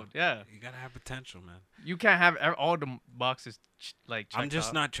potential. involved. Yeah, You gotta have potential, man. you can't have all the boxes like checked I'm just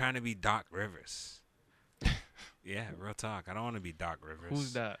off. not trying to be Doc Rivers. Yeah, real talk. I don't want to be Doc Rivers.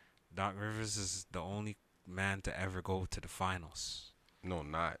 Who's that? Doc Rivers is the only man to ever go to the finals. No,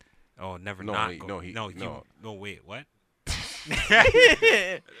 not. Oh, never No, not he- go. no, he- no. No, wait, what?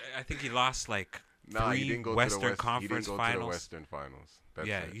 I think he lost like Nah, he three didn't go Western to the Conference to the Finals. Western Finals. That's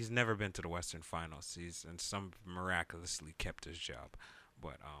Yeah, it. he's never been to the Western Finals. He's and some miraculously kept his job,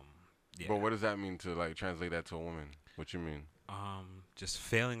 but yeah. But what does that mean to like translate that to a woman? What you mean? Just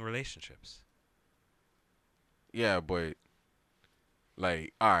failing relationships. Yeah, but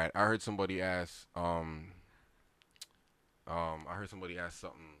like, all right, I heard somebody ask something.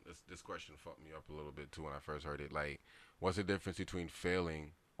 This question fucked me up a little bit too when I first heard it. Like, what's the difference between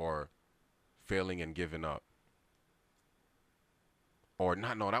failing and giving up? Or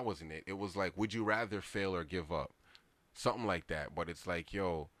not? No, that wasn't it. It was like, would you rather fail or give up? Something like that. But it's like,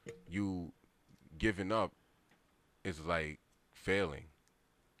 yo, you giving up is like failing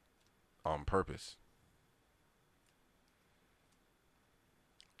on purpose.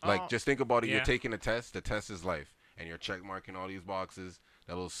 Like, just think about it. yeah. You're taking a test. The test is life. And you're check marking all these boxes.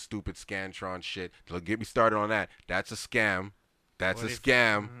 That little stupid Scantron shit. Don't get me started on that. That's a scam. That's What a if-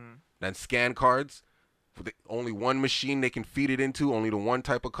 scam. Then scan cards. Only one machine they can feed it into. Only the one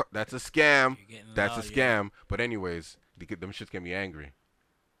type of card. That's a scam. You're getting That's a loud, yeah. scam. But anyways, them shits get me angry.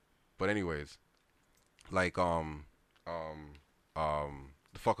 But anyways, like the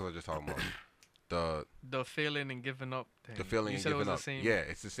fuck was I just talking about? The failing and giving up thing. The feeling you and said it giving was up. the same. Yeah,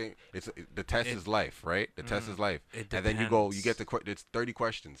 it's the same. The test is life, right? The test is life. It And then you go, you depends. get to it's 30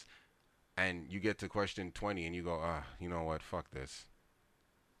 questions, and you get to question 20, and you go, you know what? Fuck this.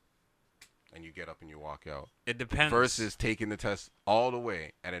 And you get up and you walk out. It depends. Versus taking the test all the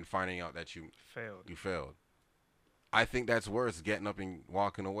way and then finding out that you Failed. failed. I think that's worse, getting up and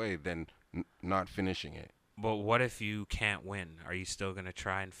walking away than not finishing it. But what if you can't win? Are you still gonna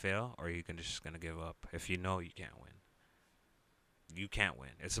try and fail, or are you just gonna give up? If you know you can't win, you can't win.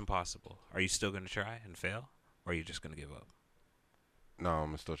 It's impossible. Are you still gonna try and fail, or are you just gonna give up? No, I'm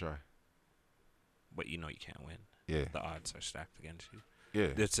gonna still try. But you know you can't win. Yeah, The odds are stacked against you. yeah.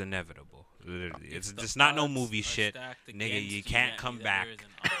 It's inevitable. Literally, it's The just not no odds movie are shit, stacked nigga. against You can't that- come that back. there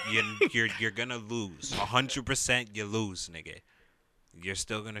is an odds. You're gonna lose. 100%, you lose, nigga. You're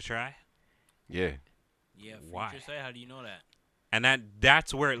still gonna try, Yeah. Yeah, Why? future sight. How do you know that? and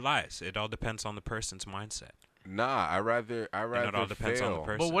that's where it lies. It all depends on the person's mindset. Nah, I rather And it all depends fail. on the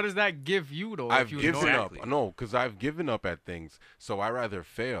person. But what does that give you though? I've if you given know up. Exactly. No, because I've given up at things. So I rather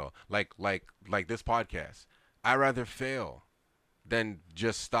fail. Like this podcast. I rather fail than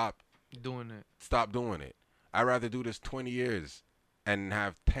just stop doing it. doing it. I rather do this 20 years and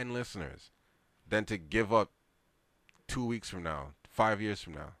have 10 listeners than to give up 2 weeks from now, 5 years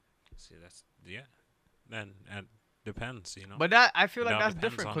from now. See, that's yeah. Then it depends, you know. But that I feel It like all that's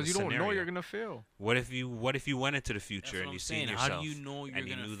depends different on because the you don't know scenario. you're gonna fail. What if you went into the future That's and what you I'm seen saying. yourself How do you know you're and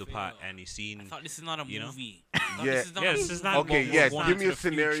you gonna knew the fail? pot and you seen I thought this is not a you know? movie. Yeah. Yeah, this is not- Okay, we're yeah, going give to me a the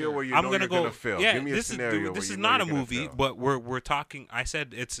scenario future. where you I'm know gonna you're go. gonna fail. Yeah, Give me a this scenario is where you know not a you're gonna movie, fail. but we're talking. I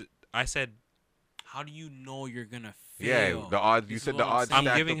said How do you know you're gonna Yeah, fail? the odds. You This is said what the odds. saying. I'm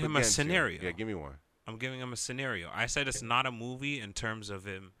stacked giving up him a against you. scenario. Yeah, give me one. I'm giving him a scenario. I said it's not a movie in terms of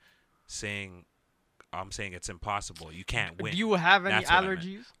him saying. I'm saying it's impossible. You can't win. Do you have any That's what I meant.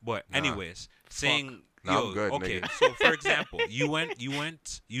 allergies? But Nah. anyways, saying Nah, I'm yo, good, okay. nigga. So for example,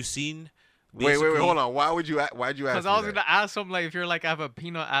 you seen. Wait, basically- hold on. Why'd you ask? Because me I was that? gonna ask something like if you're like I have a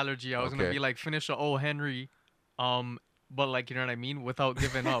peanut allergy, I was gonna Okay. be like finish a O. Henry, but like you know what I mean, without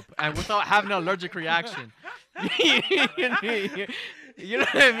giving up and without having an allergic reaction. You know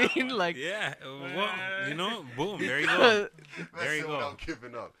what I mean? Like Yeah, well, you know, boom, there you go. There you That's go. without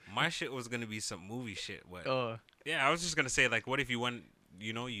giving up. My shit was gonna be some movie shit, but uh, yeah, I was just gonna say like, what if you went,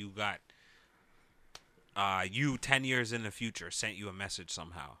 you know, you got, you 10 years in the future sent you a message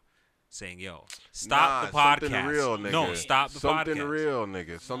somehow, saying, "Yo, stop the podcast." Something real, nigga. No, stop the something podcast. real,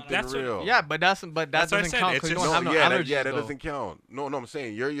 nigga. Something That's what- real. yeah, but that That's what I doesn't said, count it's because you just- don't have no yeah, allergies. that though. doesn't count. No, I'm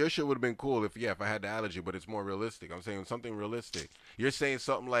saying your shit would have been cool if I had the allergy, but it's more realistic. I'm saying something realistic. You're saying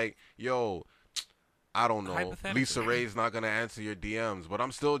something like, yo, I don't know, Hypothetical. Lisa Ray's not gonna answer your DMs, but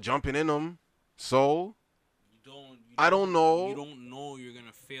I'm still jumping in them. So I don't know. You don't know you're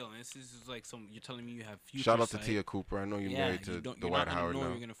gonna fail. And this is like you're telling me you have future shout out to sight. Tia Cooper. I know you're Yeah, married to you don't, Dwight you're not gonna Howard know now.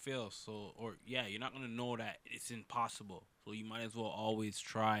 you're gonna fail. So, you're not gonna know that it's impossible. So you might as well always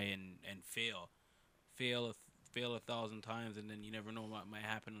try and fail, fail 1,000 times, and then you never know what might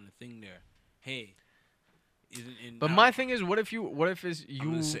happen on the thing there. Hey, isn't in. But now- my thing is, what if it's I'm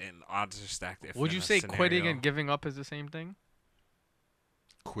you? just saying, odds are stacked. If Would in you a say quitting scenario- and giving up is the same thing?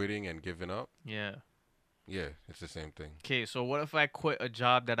 Quitting and giving up. Yeah. Yeah, it's the same thing. Okay, so what if I quit a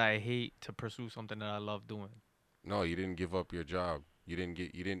job that I hate to pursue something that I love doing? No, you didn't give up your job.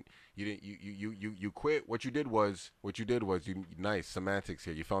 You quit. What you did was you nice semantics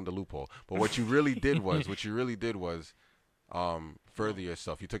here. You found the loophole. But what you really did was further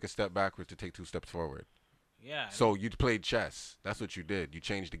yourself. You took a step backwards to take 2 steps forward. Yeah. So you played chess. That's what you did. You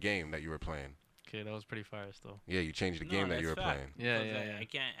changed the game that you were playing. Okay, that was pretty fire still. Yeah, you changed the game that you were that's fact. playing. Yeah, Because yeah,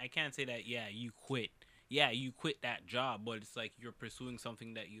 yeah. I can't say that. Yeah, you quit. Yeah, you quit that job, but it's like you're pursuing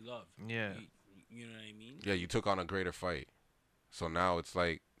something that you love. Yeah. You know what I mean? Yeah, you took on a greater fight. So now it's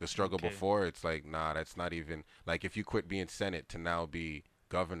like the struggle Okay. before. It's like, nah, that's not even like if you quit being Senate to now be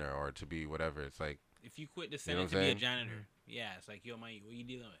governor or to be whatever. It's like, If you quit the You know Senate what to I'm be a saying? janitor, yeah, it's like, yo, man, what you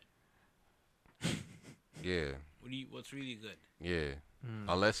dealing with? yeah, What's really good? yeah. Mm.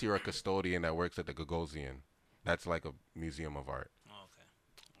 Unless you're a custodian that works at the Gagosian. That's like a museum of art. Oh, okay.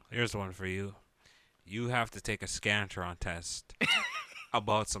 Here's one for you. You have to take a Scantron test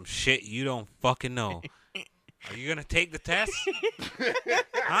about some shit you don't fucking know. Are you gonna take the test?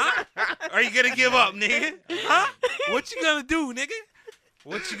 Huh? Are you gonna give up, nigga? Huh? What you gonna do, nigga?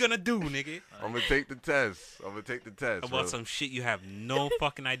 What you gonna do, nigga? I'm gonna take the test. About brother. some shit you have no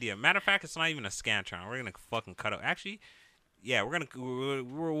fucking idea. Matter of fact, it's not even a Scantron. We're gonna fucking cut out. Actually, yeah,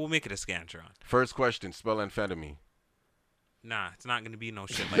 we'll make it a Scantron. First question: spell amphetamine. Nah, it's not gonna be no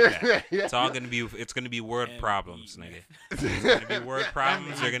shit like that. It's all gonna be. It's gonna be word And problems, eat, nigga. man. It's gonna be word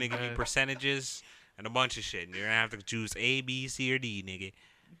problems. They're gonna give you Man. percentages and a bunch of shit. And you're gonna have to choose A, B, C, or D, nigga.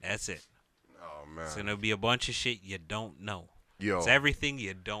 That's it. Oh It's man. gonna be a bunch of shit you don't know. Yo. It's everything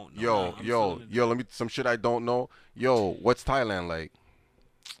you don't know. Yo, I'm yo, feeling it. yo. Let me some shit I don't know. Yo, what's Thailand like?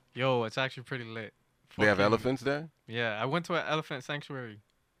 Yo, it's actually pretty lit. They have Fucking- elephants there? Yeah, I went to an elephant sanctuary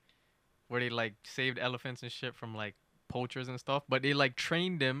where they like saved elephants and shit from like poachers and stuff, but they like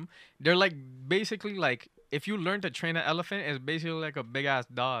trained them. They're like basically like if you learn to train an elephant, it's basically like a big ass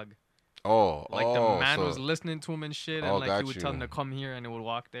dog. Oh, Like oh, the man so, was listening to him and shit, Oh, and like got he would tell you. him to come here, and it would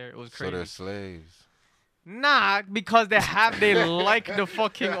walk there. It was so they're crazy. slaves. Nah, because they like the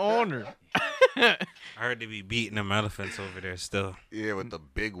fucking owner. I heard they be beating them elephants over there still. Yeah, with the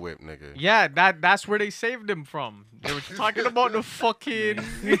big whip, nigga. Yeah, that's where they saved him from. They were talking about the fucking,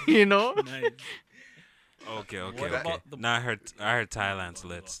 you know. Nice. Okay, okay, What okay. about the- No, I heard Thailand's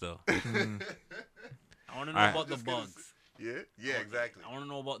lit still. I want to know Alright. about the bugs. Yeah, exactly. I want to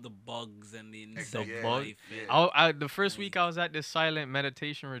know about the bugs and the insect Yeah, life. yeah. The first week I was at this silent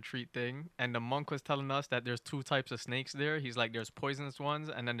meditation retreat thing, and the monk was telling us that there's two types of snakes there. He's like, there's poisonous ones,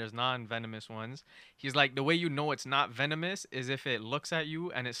 and then there's non-venomous ones. He's like, the way you know it's not venomous is if it looks at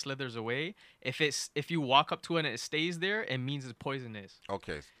you and it slithers away. If you walk up to it and it stays there, it means it's poisonous.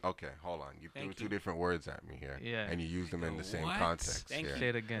 Okay, hold on. You threw Thank two you. different words at me here. Yeah. And you used them in the same What? context. Thank yeah. you. Say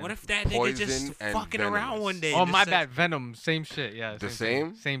it again. What if that nigga Poison just and fucking venomous. around one day? Oh, and my just bad. said- Venom, same shit. Yeah. The thing.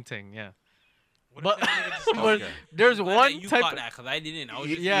 same? Same thing. Yeah. What But, if that nigga just but Okay. there's I'm glad one that you type. caught that because I didn't. I was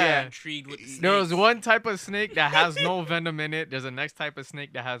just Yeah. intrigued with the There was snakes. one type of snake that has no venom in it. There's a next type of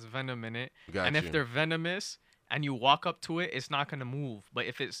snake that has venom in it. Got And you. if they're venomous and you walk up to it, it's not gonna move. But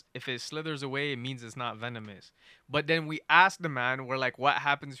if it slithers away, it means it's not venomous. But then we asked the man, we're like, what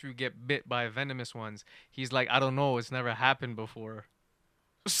happens if you get bit by venomous ones? He's like, I don't know. It's never happened before.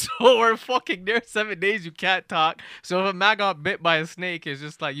 So we're fucking there 7 days. You can't talk. So if a man got bit by a snake, it's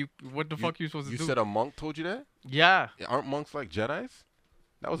just like what the fuck you supposed to You do? said a monk told you that? Yeah. Aren't monks like Jedis?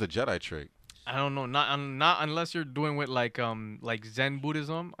 That was a Jedi trait. I don't know. Not unless you're doing with like Zen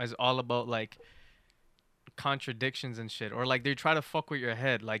Buddhism is all about like contradictions and shit, or like they try to fuck with your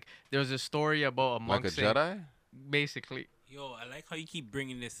head. Like there's a story about a monk Like a saying, Jedi? basically. Yo, I like how you keep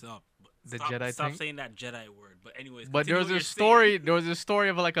bringing this up. But The stop, Jedi stop thing? saying that Jedi word. But anyways, But continue there was what a you're story. saying. There was a story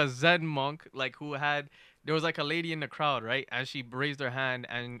of like a Zen monk, like who had. There was like a lady in the crowd, right? And she raised her hand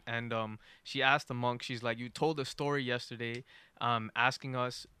and she asked the monk. She's like, "You told a story yesterday, asking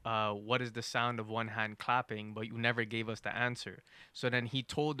us what is the sound of one hand clapping, but you never gave us the answer." So then he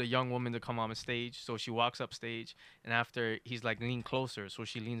told the young woman to come on stage. So she walks up stage, and after he's like, "Lean closer." So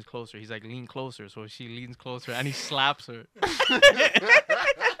she leans closer. He's like, "Lean closer." So she leans closer, and he slaps her.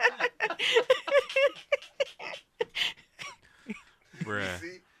 Bruh.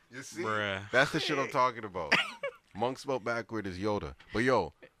 You see? Bruh. That's the shit I'm talking about. Monk spelled backward is Yoda. But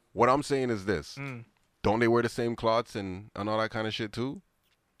yo, what I'm saying is this. Mm. Don't they wear the same cloths and all that kind of shit too?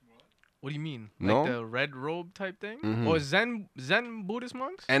 What do you mean? No? Like the red robe type thing? Mhm. Or Zen Buddhist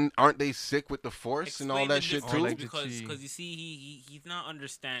monks? And aren't they sick with the force and all Explain that the shit difference too? like the because chi. you see he's not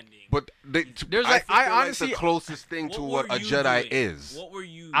understanding. But There's I like- think I they're honestly- like the closest thing to what were a you Jedi doing? is. What were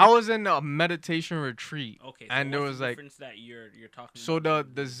you? I was in a meditation retreat. Okay, so and there what's was the like difference that you're talking so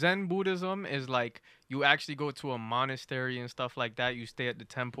about? the Zen Buddhism is like you actually go to a monastery and stuff like that. You stay at the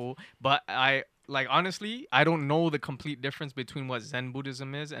temple. But honestly, I don't know the complete difference between what Zen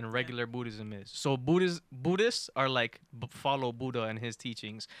Buddhism is and regular Buddhism is. So Buddhists are like follow Buddha and his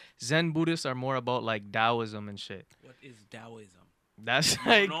teachings. Zen Buddhists are more about like Taoism and shit. What is Taoism? That's You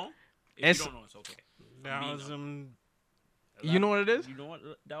like don't know? If it's- you don't know, it's okay. Taoism. you know what it is? You know what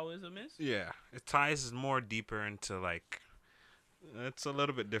Taoism is? Yeah, it ties more deeper into like. It's a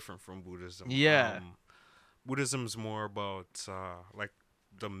little bit different from Buddhism. Yeah. Buddhism's more about like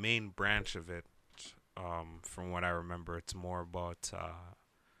the main branch of it. From what I remember, it's more about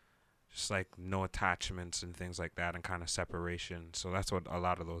just like no attachments and things like that, and kind of separation. So that's what a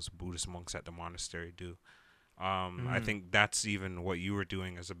lot of those Buddhist monks at the monastery do. I think that's even what you were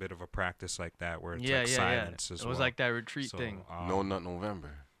doing as a bit of a practice like that, where it's like silence as It well. was like that retreat So, thing. No Nut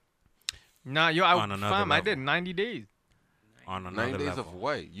November. Nah, yo, on another fam, I level. did 90 days. on another 9 days level. of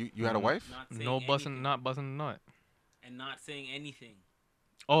what? You had a wife? Not saying No busting, anything. not busting a nut. And not saying anything.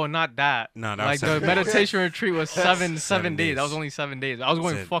 Oh, not that. No, that Like was the 7 days. meditation retreat was seven 7 days. That was days. only 7 days. I was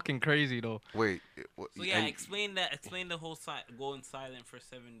going That's it. fucking crazy though. Wait. So yeah, and- explain that. Explain the whole going silent for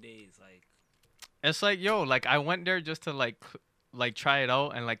 7 days. Like It's like, yo, like I went there just to like try it out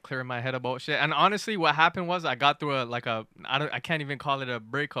and like clear my head about shit. And honestly, what happened was I got through I can't even call it a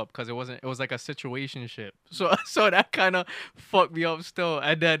breakup because it was like a situationship. So that kind of fucked me up still.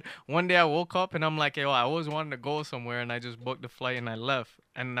 And then one day I woke up and I'm like, yo, I always wanted to go somewhere, and I just booked the flight and I left.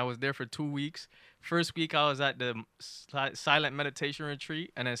 And I was there for 2 weeks. First week I was at the silent meditation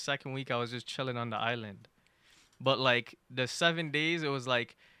retreat, and then second week I was just chilling on the island. But like the 7 days, it was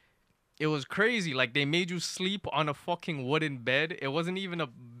crazy. Like they made you sleep on a fucking wooden bed. It wasn't even a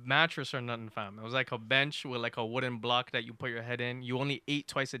mattress or nothing, fam. It was like a bench with like a wooden block that you put your head in. You only ate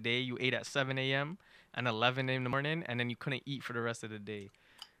twice a day. You ate at 7 a.m. and 11 in the morning, and then you couldn't eat for the rest of the day.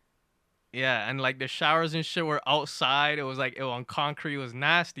 Yeah, and like the showers and shit were outside. It was like on concrete. It was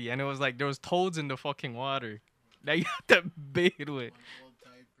nasty, and it was like there was toads in the fucking water that you had to bathe with.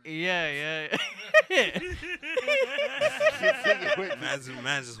 Yeah.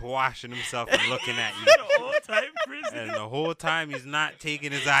 Man's just washing himself and looking at you. the whole time prison. And the whole time he's not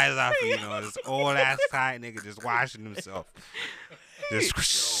taking his eyes off you, this old ass tight nigga just washing himself. Just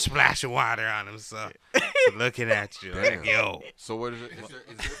splashing water on himself. Looking at you. Like, Damn. yo. So what is it? Is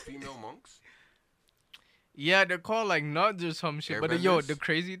there female monks? Yeah, they're called like nuns or some shit. But yo, Airbenders? the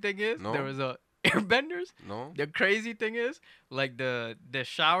crazy thing is, No? there was a airbenders. No. The crazy thing is, like the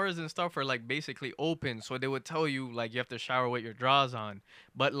showers and stuff are like basically open, so they would tell you like you have to shower with your drawers on.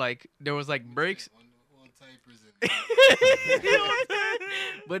 But like there was like breaks.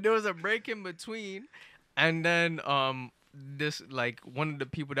 But there was a break in between, and then this like one of the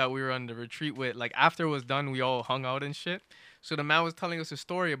people that we were on the retreat with, like after it was done, we all hung out and shit. So the man was telling us a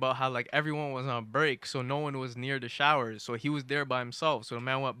story about how like everyone was on break, so no one was near the showers, so he was there by himself. So the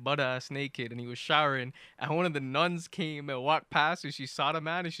man went butt ass naked and he was showering, and one of the nuns came and walked past and she saw the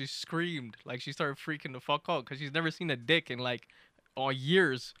man and she screamed, like she started freaking the fuck out because she's never seen a dick in like all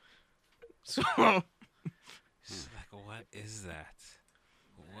years. So. It's like, what is that?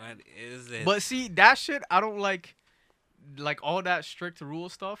 What is it? But see, that shit, I don't like all that strict rule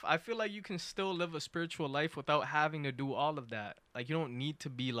stuff. I feel like you can still live a spiritual life without having to do all of that. Like you don't need to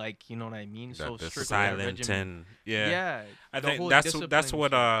be like, you know what I mean, so That's strict. with that silent regimen. and yeah. Yeah. I the think whole that's discipline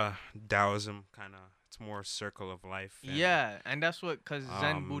what shit. Taoism kind of. It's more circle of life. And, Yeah, and that's what because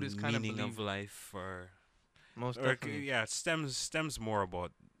Zen Buddhists kind of meaning believe. of life, Most or definitely. yeah, it stems more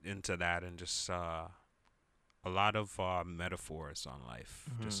about into that and just a lot of metaphors on life,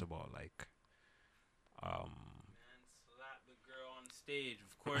 just about like Slap the girl on stage.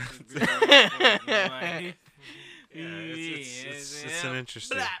 Of course, it's good. it's an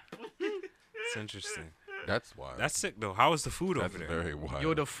interesting. It's interesting. That's wild. That's sick though. How is the food That's over there? very wild.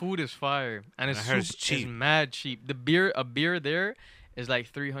 Yo, the food is fire, and it's I heard it's super, cheap. It's mad cheap. A beer there is like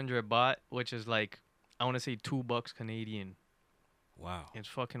 300 baht, which is like I want to say $2 Canadian. Wow. It's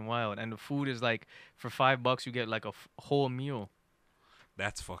fucking wild, and the food is like for $5 you get like a whole meal.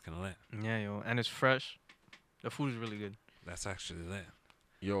 That's fucking lit. Yeah, yo, and it's fresh. The food is really good. That's actually lit.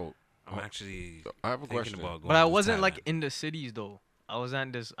 Yo, I'm actually I have a thinking question. about going But I to wasn't like Thailand. in the cities though. I was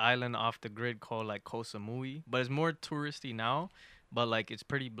on this island off the grid called like Koh Samui, but it's more touristy now. But like it's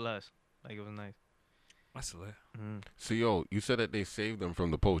pretty blessed. Like it was nice. That's lit. So yo, you said that they saved them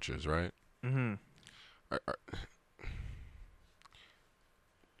from the poachers, right? Mm-hmm.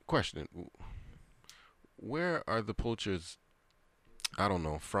 Question: where are the poachers? I don't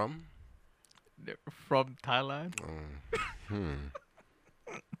know. From? They're from Thailand.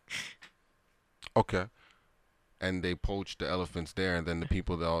 Okay. And they poached the elephants there, and then the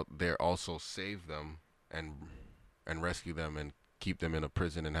people there also save them and rescue them and keep them in a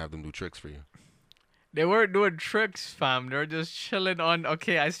prison and have them do tricks for you. They weren't doing tricks, fam. They're just chilling on.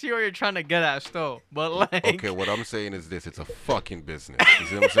 Okay, I see what you're trying to get at, still. But like, Okay, what I'm saying is this: it's a fucking business. You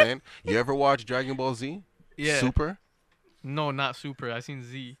see what I'm saying? You ever watch Dragon Ball Z? yeah. Super? No, not Super. I seen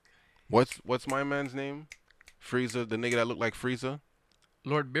Z. What's my man's name? Frieza, the nigga that looked like Frieza?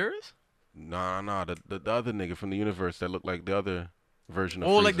 Lord Beerus? Nah, the other nigga from the universe that looked like the other version of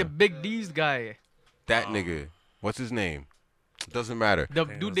Oh, Frieza. like the Big D's guy. That nigga. What's his name? Doesn't matter. The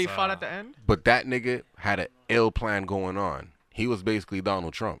think it dude was, they fought at the end? But that nigga had an ill plan going on. He was basically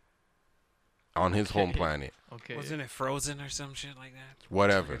Donald Trump on his home Okay. planet. Okay. Wasn't it Frozen or some shit like that?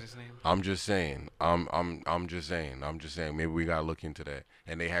 Whatever. Forget his name. I'm just saying. I'm just saying. Maybe we gotta look into that.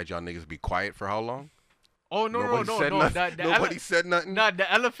 And they had y'all niggas be quiet for how long? Oh, no. Said nothing. That, Nobody said nothing. Nah, the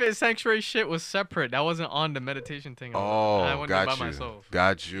elephant sanctuary shit was separate. That wasn't on the meditation thing. I Oh, went there got by you. myself.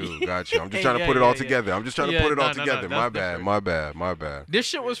 Got you. I'm just trying to Yeah, put it all yeah. together. I'm just trying to Yeah, put it all no, together. that's My bad. different. My bad. This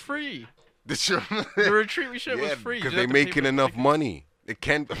shit was free. This shit. The retreat shit was free. because You they have to pay making for enough tickets. money. It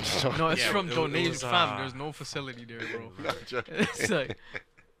can. No, it's Yeah, from it donation, was, fam. There's no facility there, bro. It's like,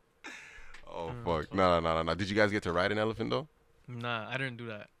 Oh fuck! No. Did you guys get to ride an elephant though? nah, I didn't do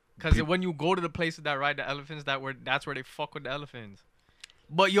that. Cause Peop- when you go to the places that ride the elephants, that's where they fuck with the elephants.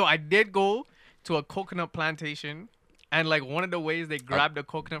 But yo, I did go to a coconut plantation, and like one of the ways they grabbed the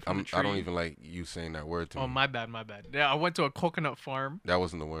coconut from the tree. I don't even like you saying that word to Oh, me. my bad. Yeah, I went to a coconut farm. That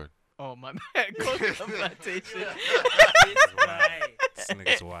wasn't the word. Oh my bad, coconut plantation. This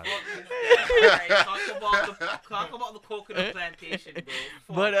nigga's wild. Talk about the coconut plantation,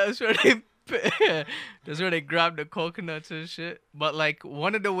 bro. But that's where they grab the coconuts and shit. But like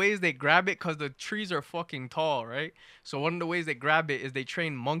one of the ways they grab it, cause the trees are fucking tall, right? So one of the ways they grab it is they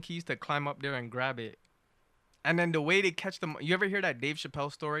train monkeys to climb up there and grab it. And then the way they catch them, you ever hear that Dave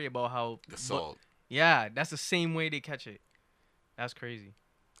Chappelle story about how? The salt. Yeah, that's the same way they catch it. That's crazy.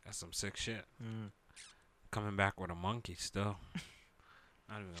 That's some sick shit. Mm. Coming back with a monkey still.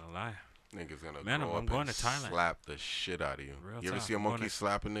 Not even gonna lie. Niggas gonna Man, go I'm up going and to Thailand. slap the shit out of you. Real You ever talk, see a I'm going monkey to-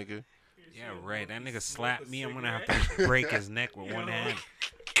 slap a nigga? Yeah, right. That nigga slapped me. I'm gonna have to break his neck with one hand.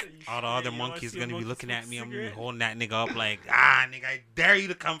 All the other monkeys gonna be looking at me. I'm gonna be holding that nigga up like, nigga, I dare you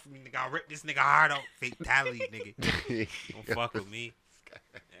to come for me, nigga. I'll rip this nigga hard out. Fatality, nigga. Don't fuck with me.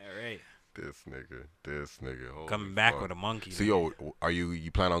 Yeah, right. This nigga. Holy Coming back fuck. with a monkey. So nigga. yo, are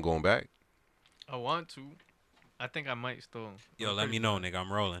you plan on going back? I want to. I think I might still. Yo, I'm let pretty me know, sure. nigga.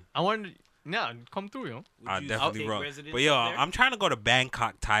 I'm rolling. I wanted. Yeah, come through, yo. Would I'll you definitely take roll. residence But yo, up there? I'm trying to go to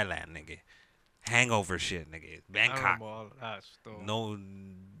Bangkok, Thailand, nigga. Hangover shit, nigga. I don't know Bangkok. about all of that still. No,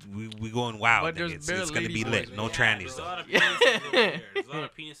 we going wild, But nigga. there's It's bare gonna be lady lit. boys, No man. trannies There's a though. lot of penises over there. There's a lot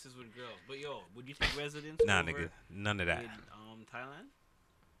of penises with girls. But yo, would you take residence Nah, over nigga. None of that. in Thailand?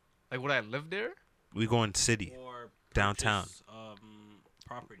 Like, would I live there? We going city. Or Downtown. purchase,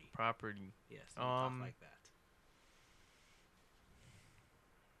 property. Property. Yes. Talk Um, like that.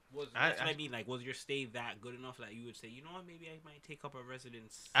 I- That's what I I- mean. Like, was your stay that good enough that you would say, you know what, maybe I might take up a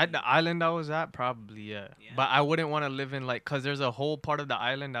residence At the here? island I was at, probably, yeah. Yeah? But I wouldn't want to live in, like, because there's a whole part of the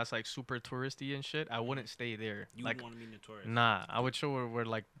island that's, like, super touristy and shit. I wouldn't stay there. You like, would want to be notorious. nah. I would show where,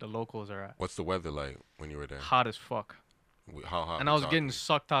 like, the locals are at. What's the weather like when you were there? Hot as fuck. How hot? And we I was getting talking?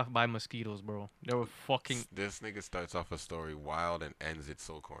 sucked off by mosquitoes, bro. They were fucking... This nigga starts off a story wild and ends it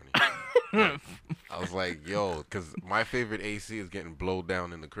so corny. I was like, yo, because my favorite AC is getting blowed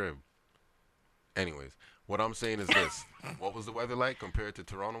down in the crib. Anyways, what I'm saying is this. What was the weather like compared to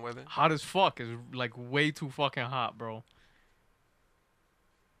Toronto weather? Hot as fuck. It's, like, way too fucking hot, bro.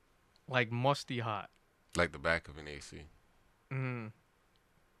 Like, musty hot. Like the back of an AC. Mm.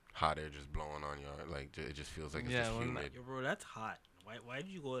 Hot air just blowing on you. Like, it just feels like it's Yeah, just when humid. Yo, bro, that's hot. Why did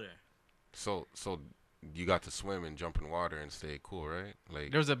you go there? So you got to swim and jump in water and stay cool, right?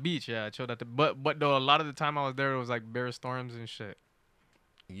 Like, There's a beach, yeah. I chilled at the... But though, a lot of the time I was there, it was, like, bare storms and shit.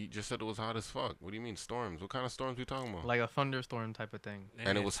 you just said it was hot as fuck. What do you mean storms? What kind of storms we talking about? Like a thunderstorm type of thing.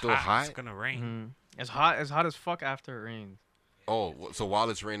 And it Nigga, was it's still It's hot? gonna rain. It's hot as fuck after it rains. Oh, so while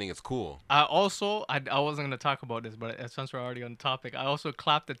it's raining, it's cool. I also I wasn't gonna talk about this, but since we're already on topic, I also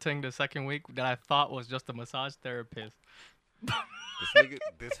clapped the thing the second week that I thought was just a massage therapist. This nigga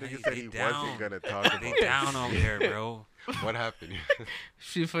Hey, said he they down. wasn't gonna talk about They this. down over here, bro. What happened?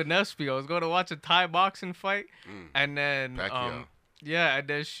 She finessed me. I was going to watch a Thai boxing fight, Mm. and then Pacquiao. yeah, and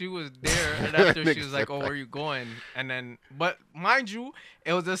then she was there, and after she Nigga was like, said "Oh, where you going?" And then, but mind you,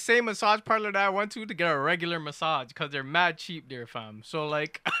 it was the same massage parlor that I went to get a regular massage because they're mad cheap there, fam. So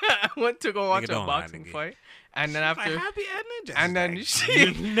like, I went to go watch a don't lie, boxing nigga. fight, and then She's like, after. happy ending, and then just she-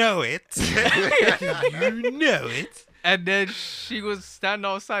 like, you know it. You know it. And then she was standing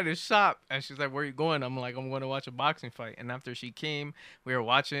outside the shop, and she's like, "Where you going?" I'm like, "I'm going to watch a boxing fight." And after she came, we were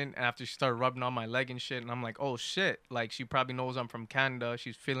watching, and after she started rubbing on my leg and shit, and I'm like, "Oh shit!" Like she probably knows I'm from Canada.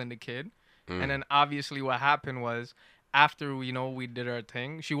 She's feeling the kid. Mm. And then obviously what happened was, after we did our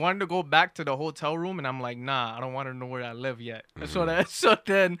thing, she wanted to go back to the hotel room, and I'm like, "Nah, I don't want to know where I live yet." So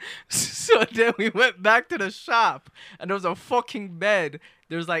then we went back to the shop, and there was a fucking bed.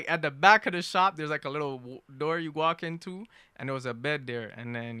 There's like at the back of the shop, there's like a little door you walk into, and there was a bed there.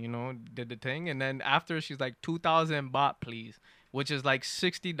 And then did the thing, and then after she's like 2,000 baht, please, which is like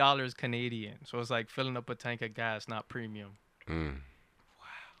 $60 Canadian. So it's like filling up a tank of gas, not premium. Mm.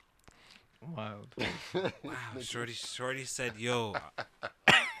 Wild. Wow, Shorty said, "Yo,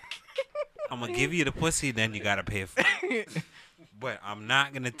 I'm gonna give you the pussy, then you gotta pay for it. But I'm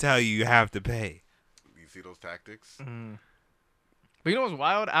not gonna tell you you have to pay." You see those tactics? But you know what's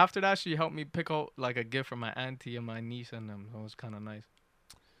wild? After that, she helped me pick out like a gift for my auntie and my niece and them. So it was kind of nice.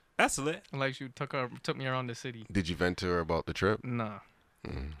 That's lit. And, like she took me around the city. Did you vent to her about the trip? Nah.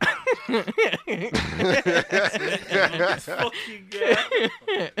 This fucking guy.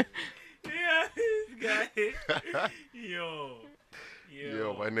 Yeah, this guy. Yo,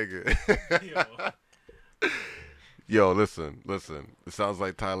 My nigga. yo. Yo, listen. It sounds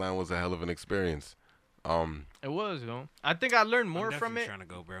like Thailand was a hell of an experience. It was, I think I learned more I'm from definitely it. trying to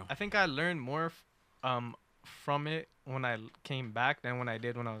go, bro. I think I learned more from it when I came back than when I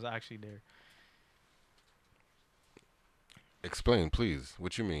did when I was actually there. Explain, please.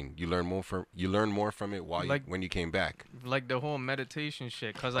 What you mean? You learn more from it while Like- when you came back. Like the whole meditation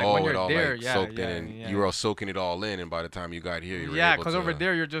shit. Because like Oh, when it you're all there, like yeah, soaked yeah, in, and yeah. you were all soaking it all in, and by the time you got here, you were Yeah, able because to. over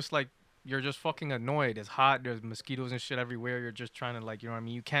there you're just fucking annoyed. It's hot. There's mosquitoes and shit everywhere. You're just trying to like, you know what I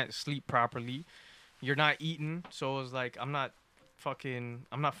mean? You can't sleep properly. You're not eating. So it's like I'm not fucking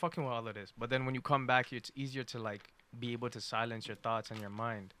with all of this. But then when you come back, it's easier to like be able to silence your thoughts and your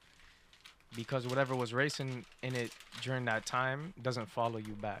mind. Because whatever was racing in it during that time doesn't follow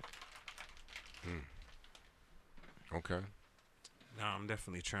you back. Okay. No, I'm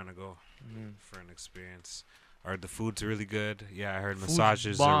definitely trying to go for an experience. The food's really good. Yeah, I heard Food's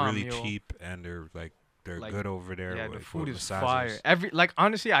massages bomb, are really yo. cheap and they're Like, good over there. Yeah, the with food is massages. fire.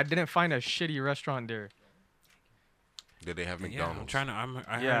 Honestly, I didn't find a shitty restaurant there. Did they have Yeah, McDonald's? I'm trying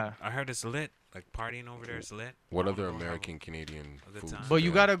to. Yeah. I heard it's lit. Like partying over there is lit. What I other wanna go have American Canadian a good foods? time. But you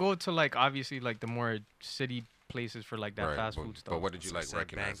there? gotta go to like obviously like the more city places for like that Right, fast but, food stuff. But what did you So I like said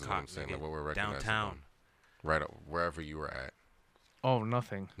recognize? Is what I'm Bangkok, saying. nigga. Like what we're recognizing Downtown. on? Right, wherever you were at. Oh,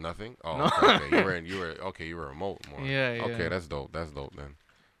 nothing. Nothing. Oh, No. okay. You were remote more. Yeah, yeah. Okay, that's dope. That's dope then.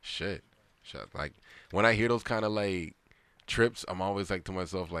 Shit. Like when I hear those kind of like trips, I'm always like to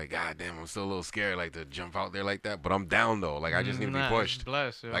myself like, God damn, I'm still a little scared like to jump out there like that. But I'm down though. Like I just need to be Nah, pushed.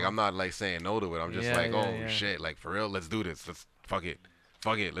 Bless, yo. Like I'm not like saying no to it. I'm just Yeah, like, yeah, oh yeah. shit, like for real, let's do this. Let's fuck it,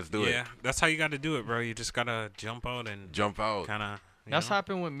 let's do Yeah, it. that's how you got to do it, bro. You just gotta jump out and Jump out. kind of. That's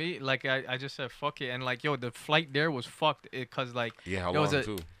happened with me. Like I just said fuck it, and like yo, the flight there was fucked. Cause like Yeah, how It was long a-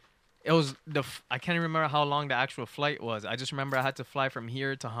 too? it was I can't even remember how long the actual flight was. I just remember I had to fly from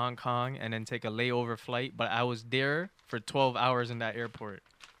here to Hong Kong and then take a layover flight. But I was there for 12 hours in that airport.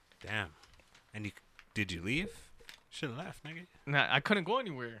 Damn. And did you leave? Should have left, nigga. Nah, I couldn't go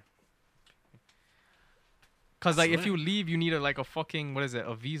anywhere. Cause like if Slit. you leave, you need a fucking what is it?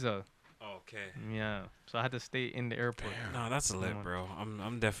 A visa. Okay. Yeah. So I had to stay in the airport. No, that's lit, on. bro.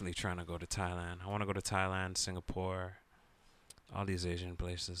 I'm definitely trying to go to Thailand. I want to go to Thailand, Singapore, all these Asian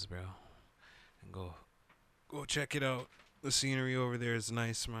places, bro, and go check it out. The scenery over there is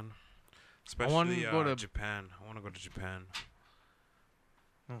nice, man. Especially wanna go to- Japan. I want to go to Japan.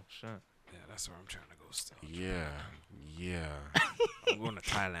 Oh shit. Yeah, that's where I'm trying to go still. Yeah. I'm going to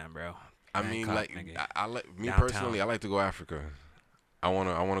Thailand, bro. I mean, Bangkok, like nigga. I like me Downtown. personally. I like to go Africa. I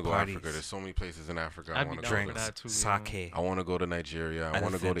wanna go Parties. Africa. There's so many places in Africa. I I'd be wanna down go. for Drinks, that too, you know. sake. I want to go to Nigeria. I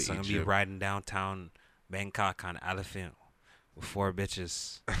want to go to Elephants. I'm gonna be Egypt. riding downtown Bangkok on elephant with 4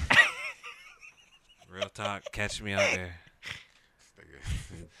 bitches. Real talk, catch me out there.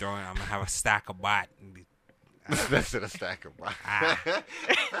 I'm gonna have a stack of bot. And be, That's in a stack of money.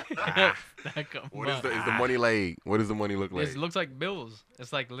 What is the money like? What does the money look like? It looks like bills.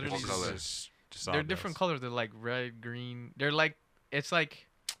 It's like literally. What color? Just all They're different bills. colors. They're like red, green. They're like it's like.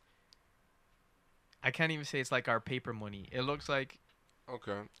 I can't even say it's like our paper money. It looks like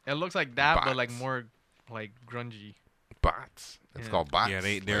that, but like Bots. more like grungy. Bots. It's Yeah. called bots. Yeah,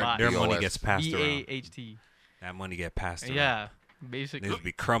 Like their money BOS. gets passed around. BAHT. That money get passed around. Yeah, basically. They just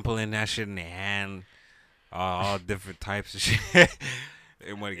be crumpling that shit in their hand. All different types of shit.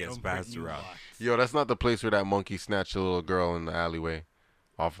 Their money gets passed around. Yo, that's not the place where that monkey snatched a little girl in the alleyway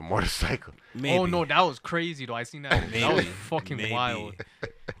off a motorcycle. Maybe. Oh no, that was crazy though. I seen that. That was fucking Maybe. wild.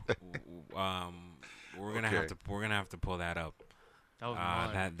 We're gonna have to pull that up. That was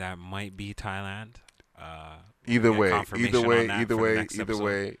wild. That might be Thailand. Either We'll way, get confirmation on that for the next either episode.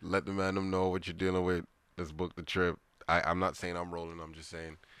 way, let the man know what you're dealing with. Let's book the trip. I'm not saying I'm rolling. I'm just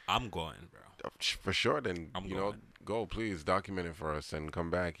saying I'm going, bro. for sure. Then I'm you know, going. go please document it for us and come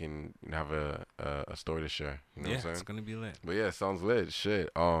back and have a story to share. You know Yeah, what I'm it's saying? gonna be lit. But yeah, sounds lit. Shit.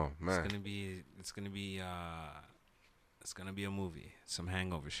 Oh It's man. gonna be a movie. Some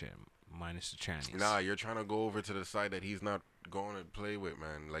hangover shit. Minus the trannies. Nah, you're trying to go over to the side that he's not going to play with,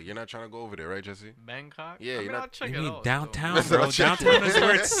 man. Like you're not trying to go over there, right, Jesse? Bangkok. Yeah, I you're mean, not- I'll check You it mean out. downtown, That's bro? what I'm checking. Downtown is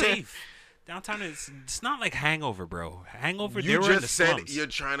where it's safe. Downtown is. It's not like Hangover, bro. Hangover. They You were in the just said slums. you're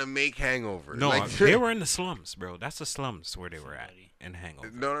trying to make Hangover. No, like, they were in the slums, bro. That's the slums where they were at in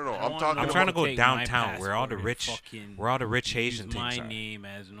Hangover. No. I don't I'm want talking. I'm about, trying to go take my downtown where all the passport rich, and where all the rich use Asian my things are. name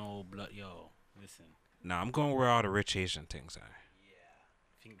as no blood. Yo, listen. No, I'm going where all the rich Asian things are.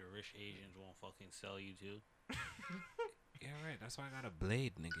 Think the rich Asians won't fucking sell you too? Yeah, right. That's why I got a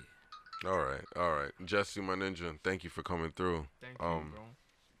blade, nigga. All right. Jesse, my ninja, thank you for coming through. Thank you, bro.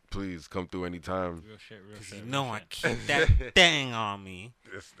 Please come through anytime. Real shit, real Cause shit. you real know I shit. keep that thing on me.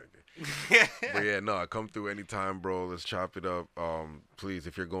 This nigga. But yeah, no, come through anytime, bro. Let's chop it up. Please,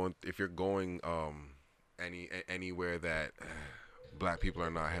 if you're going, anywhere that black people are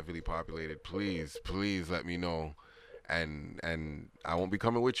not heavily populated, please let me know, and I won't be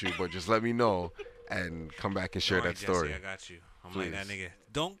coming with you, but just let me know and come back and share Don't worry, that story. Jesse, I got you. I'm like that Please. nigga.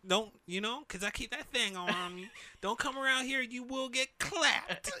 Don't, you know, cause I keep that thing on me. Don't come around here, you will get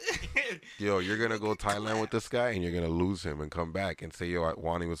clapped. Yo, you're gonna go Thailand with this guy, and you're gonna lose him and come back and say, yo,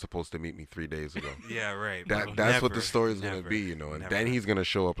 Wani was supposed to meet me 3 days ago. Yeah, right. That's bro. what the Never, story's gonna never, be, you know. And never. then he's gonna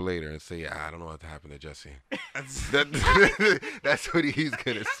show up later and say, I don't know what happened to Jesse. That's what he's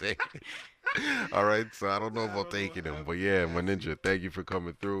gonna say. All right, so I don't know about taking him, but yeah, my ninja, thank you for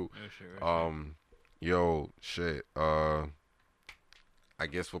coming through. Real shit, real shit. Yo, shit. I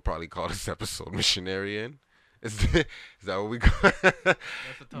guess we'll probably call this episode Missionary In. Is that what we call? That's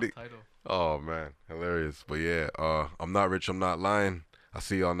a tough title. Oh man, hilarious. But yeah, I'm not rich, I'm not lying. I'll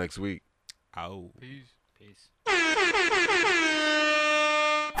see y'all next week. Ow. Peace. Peace.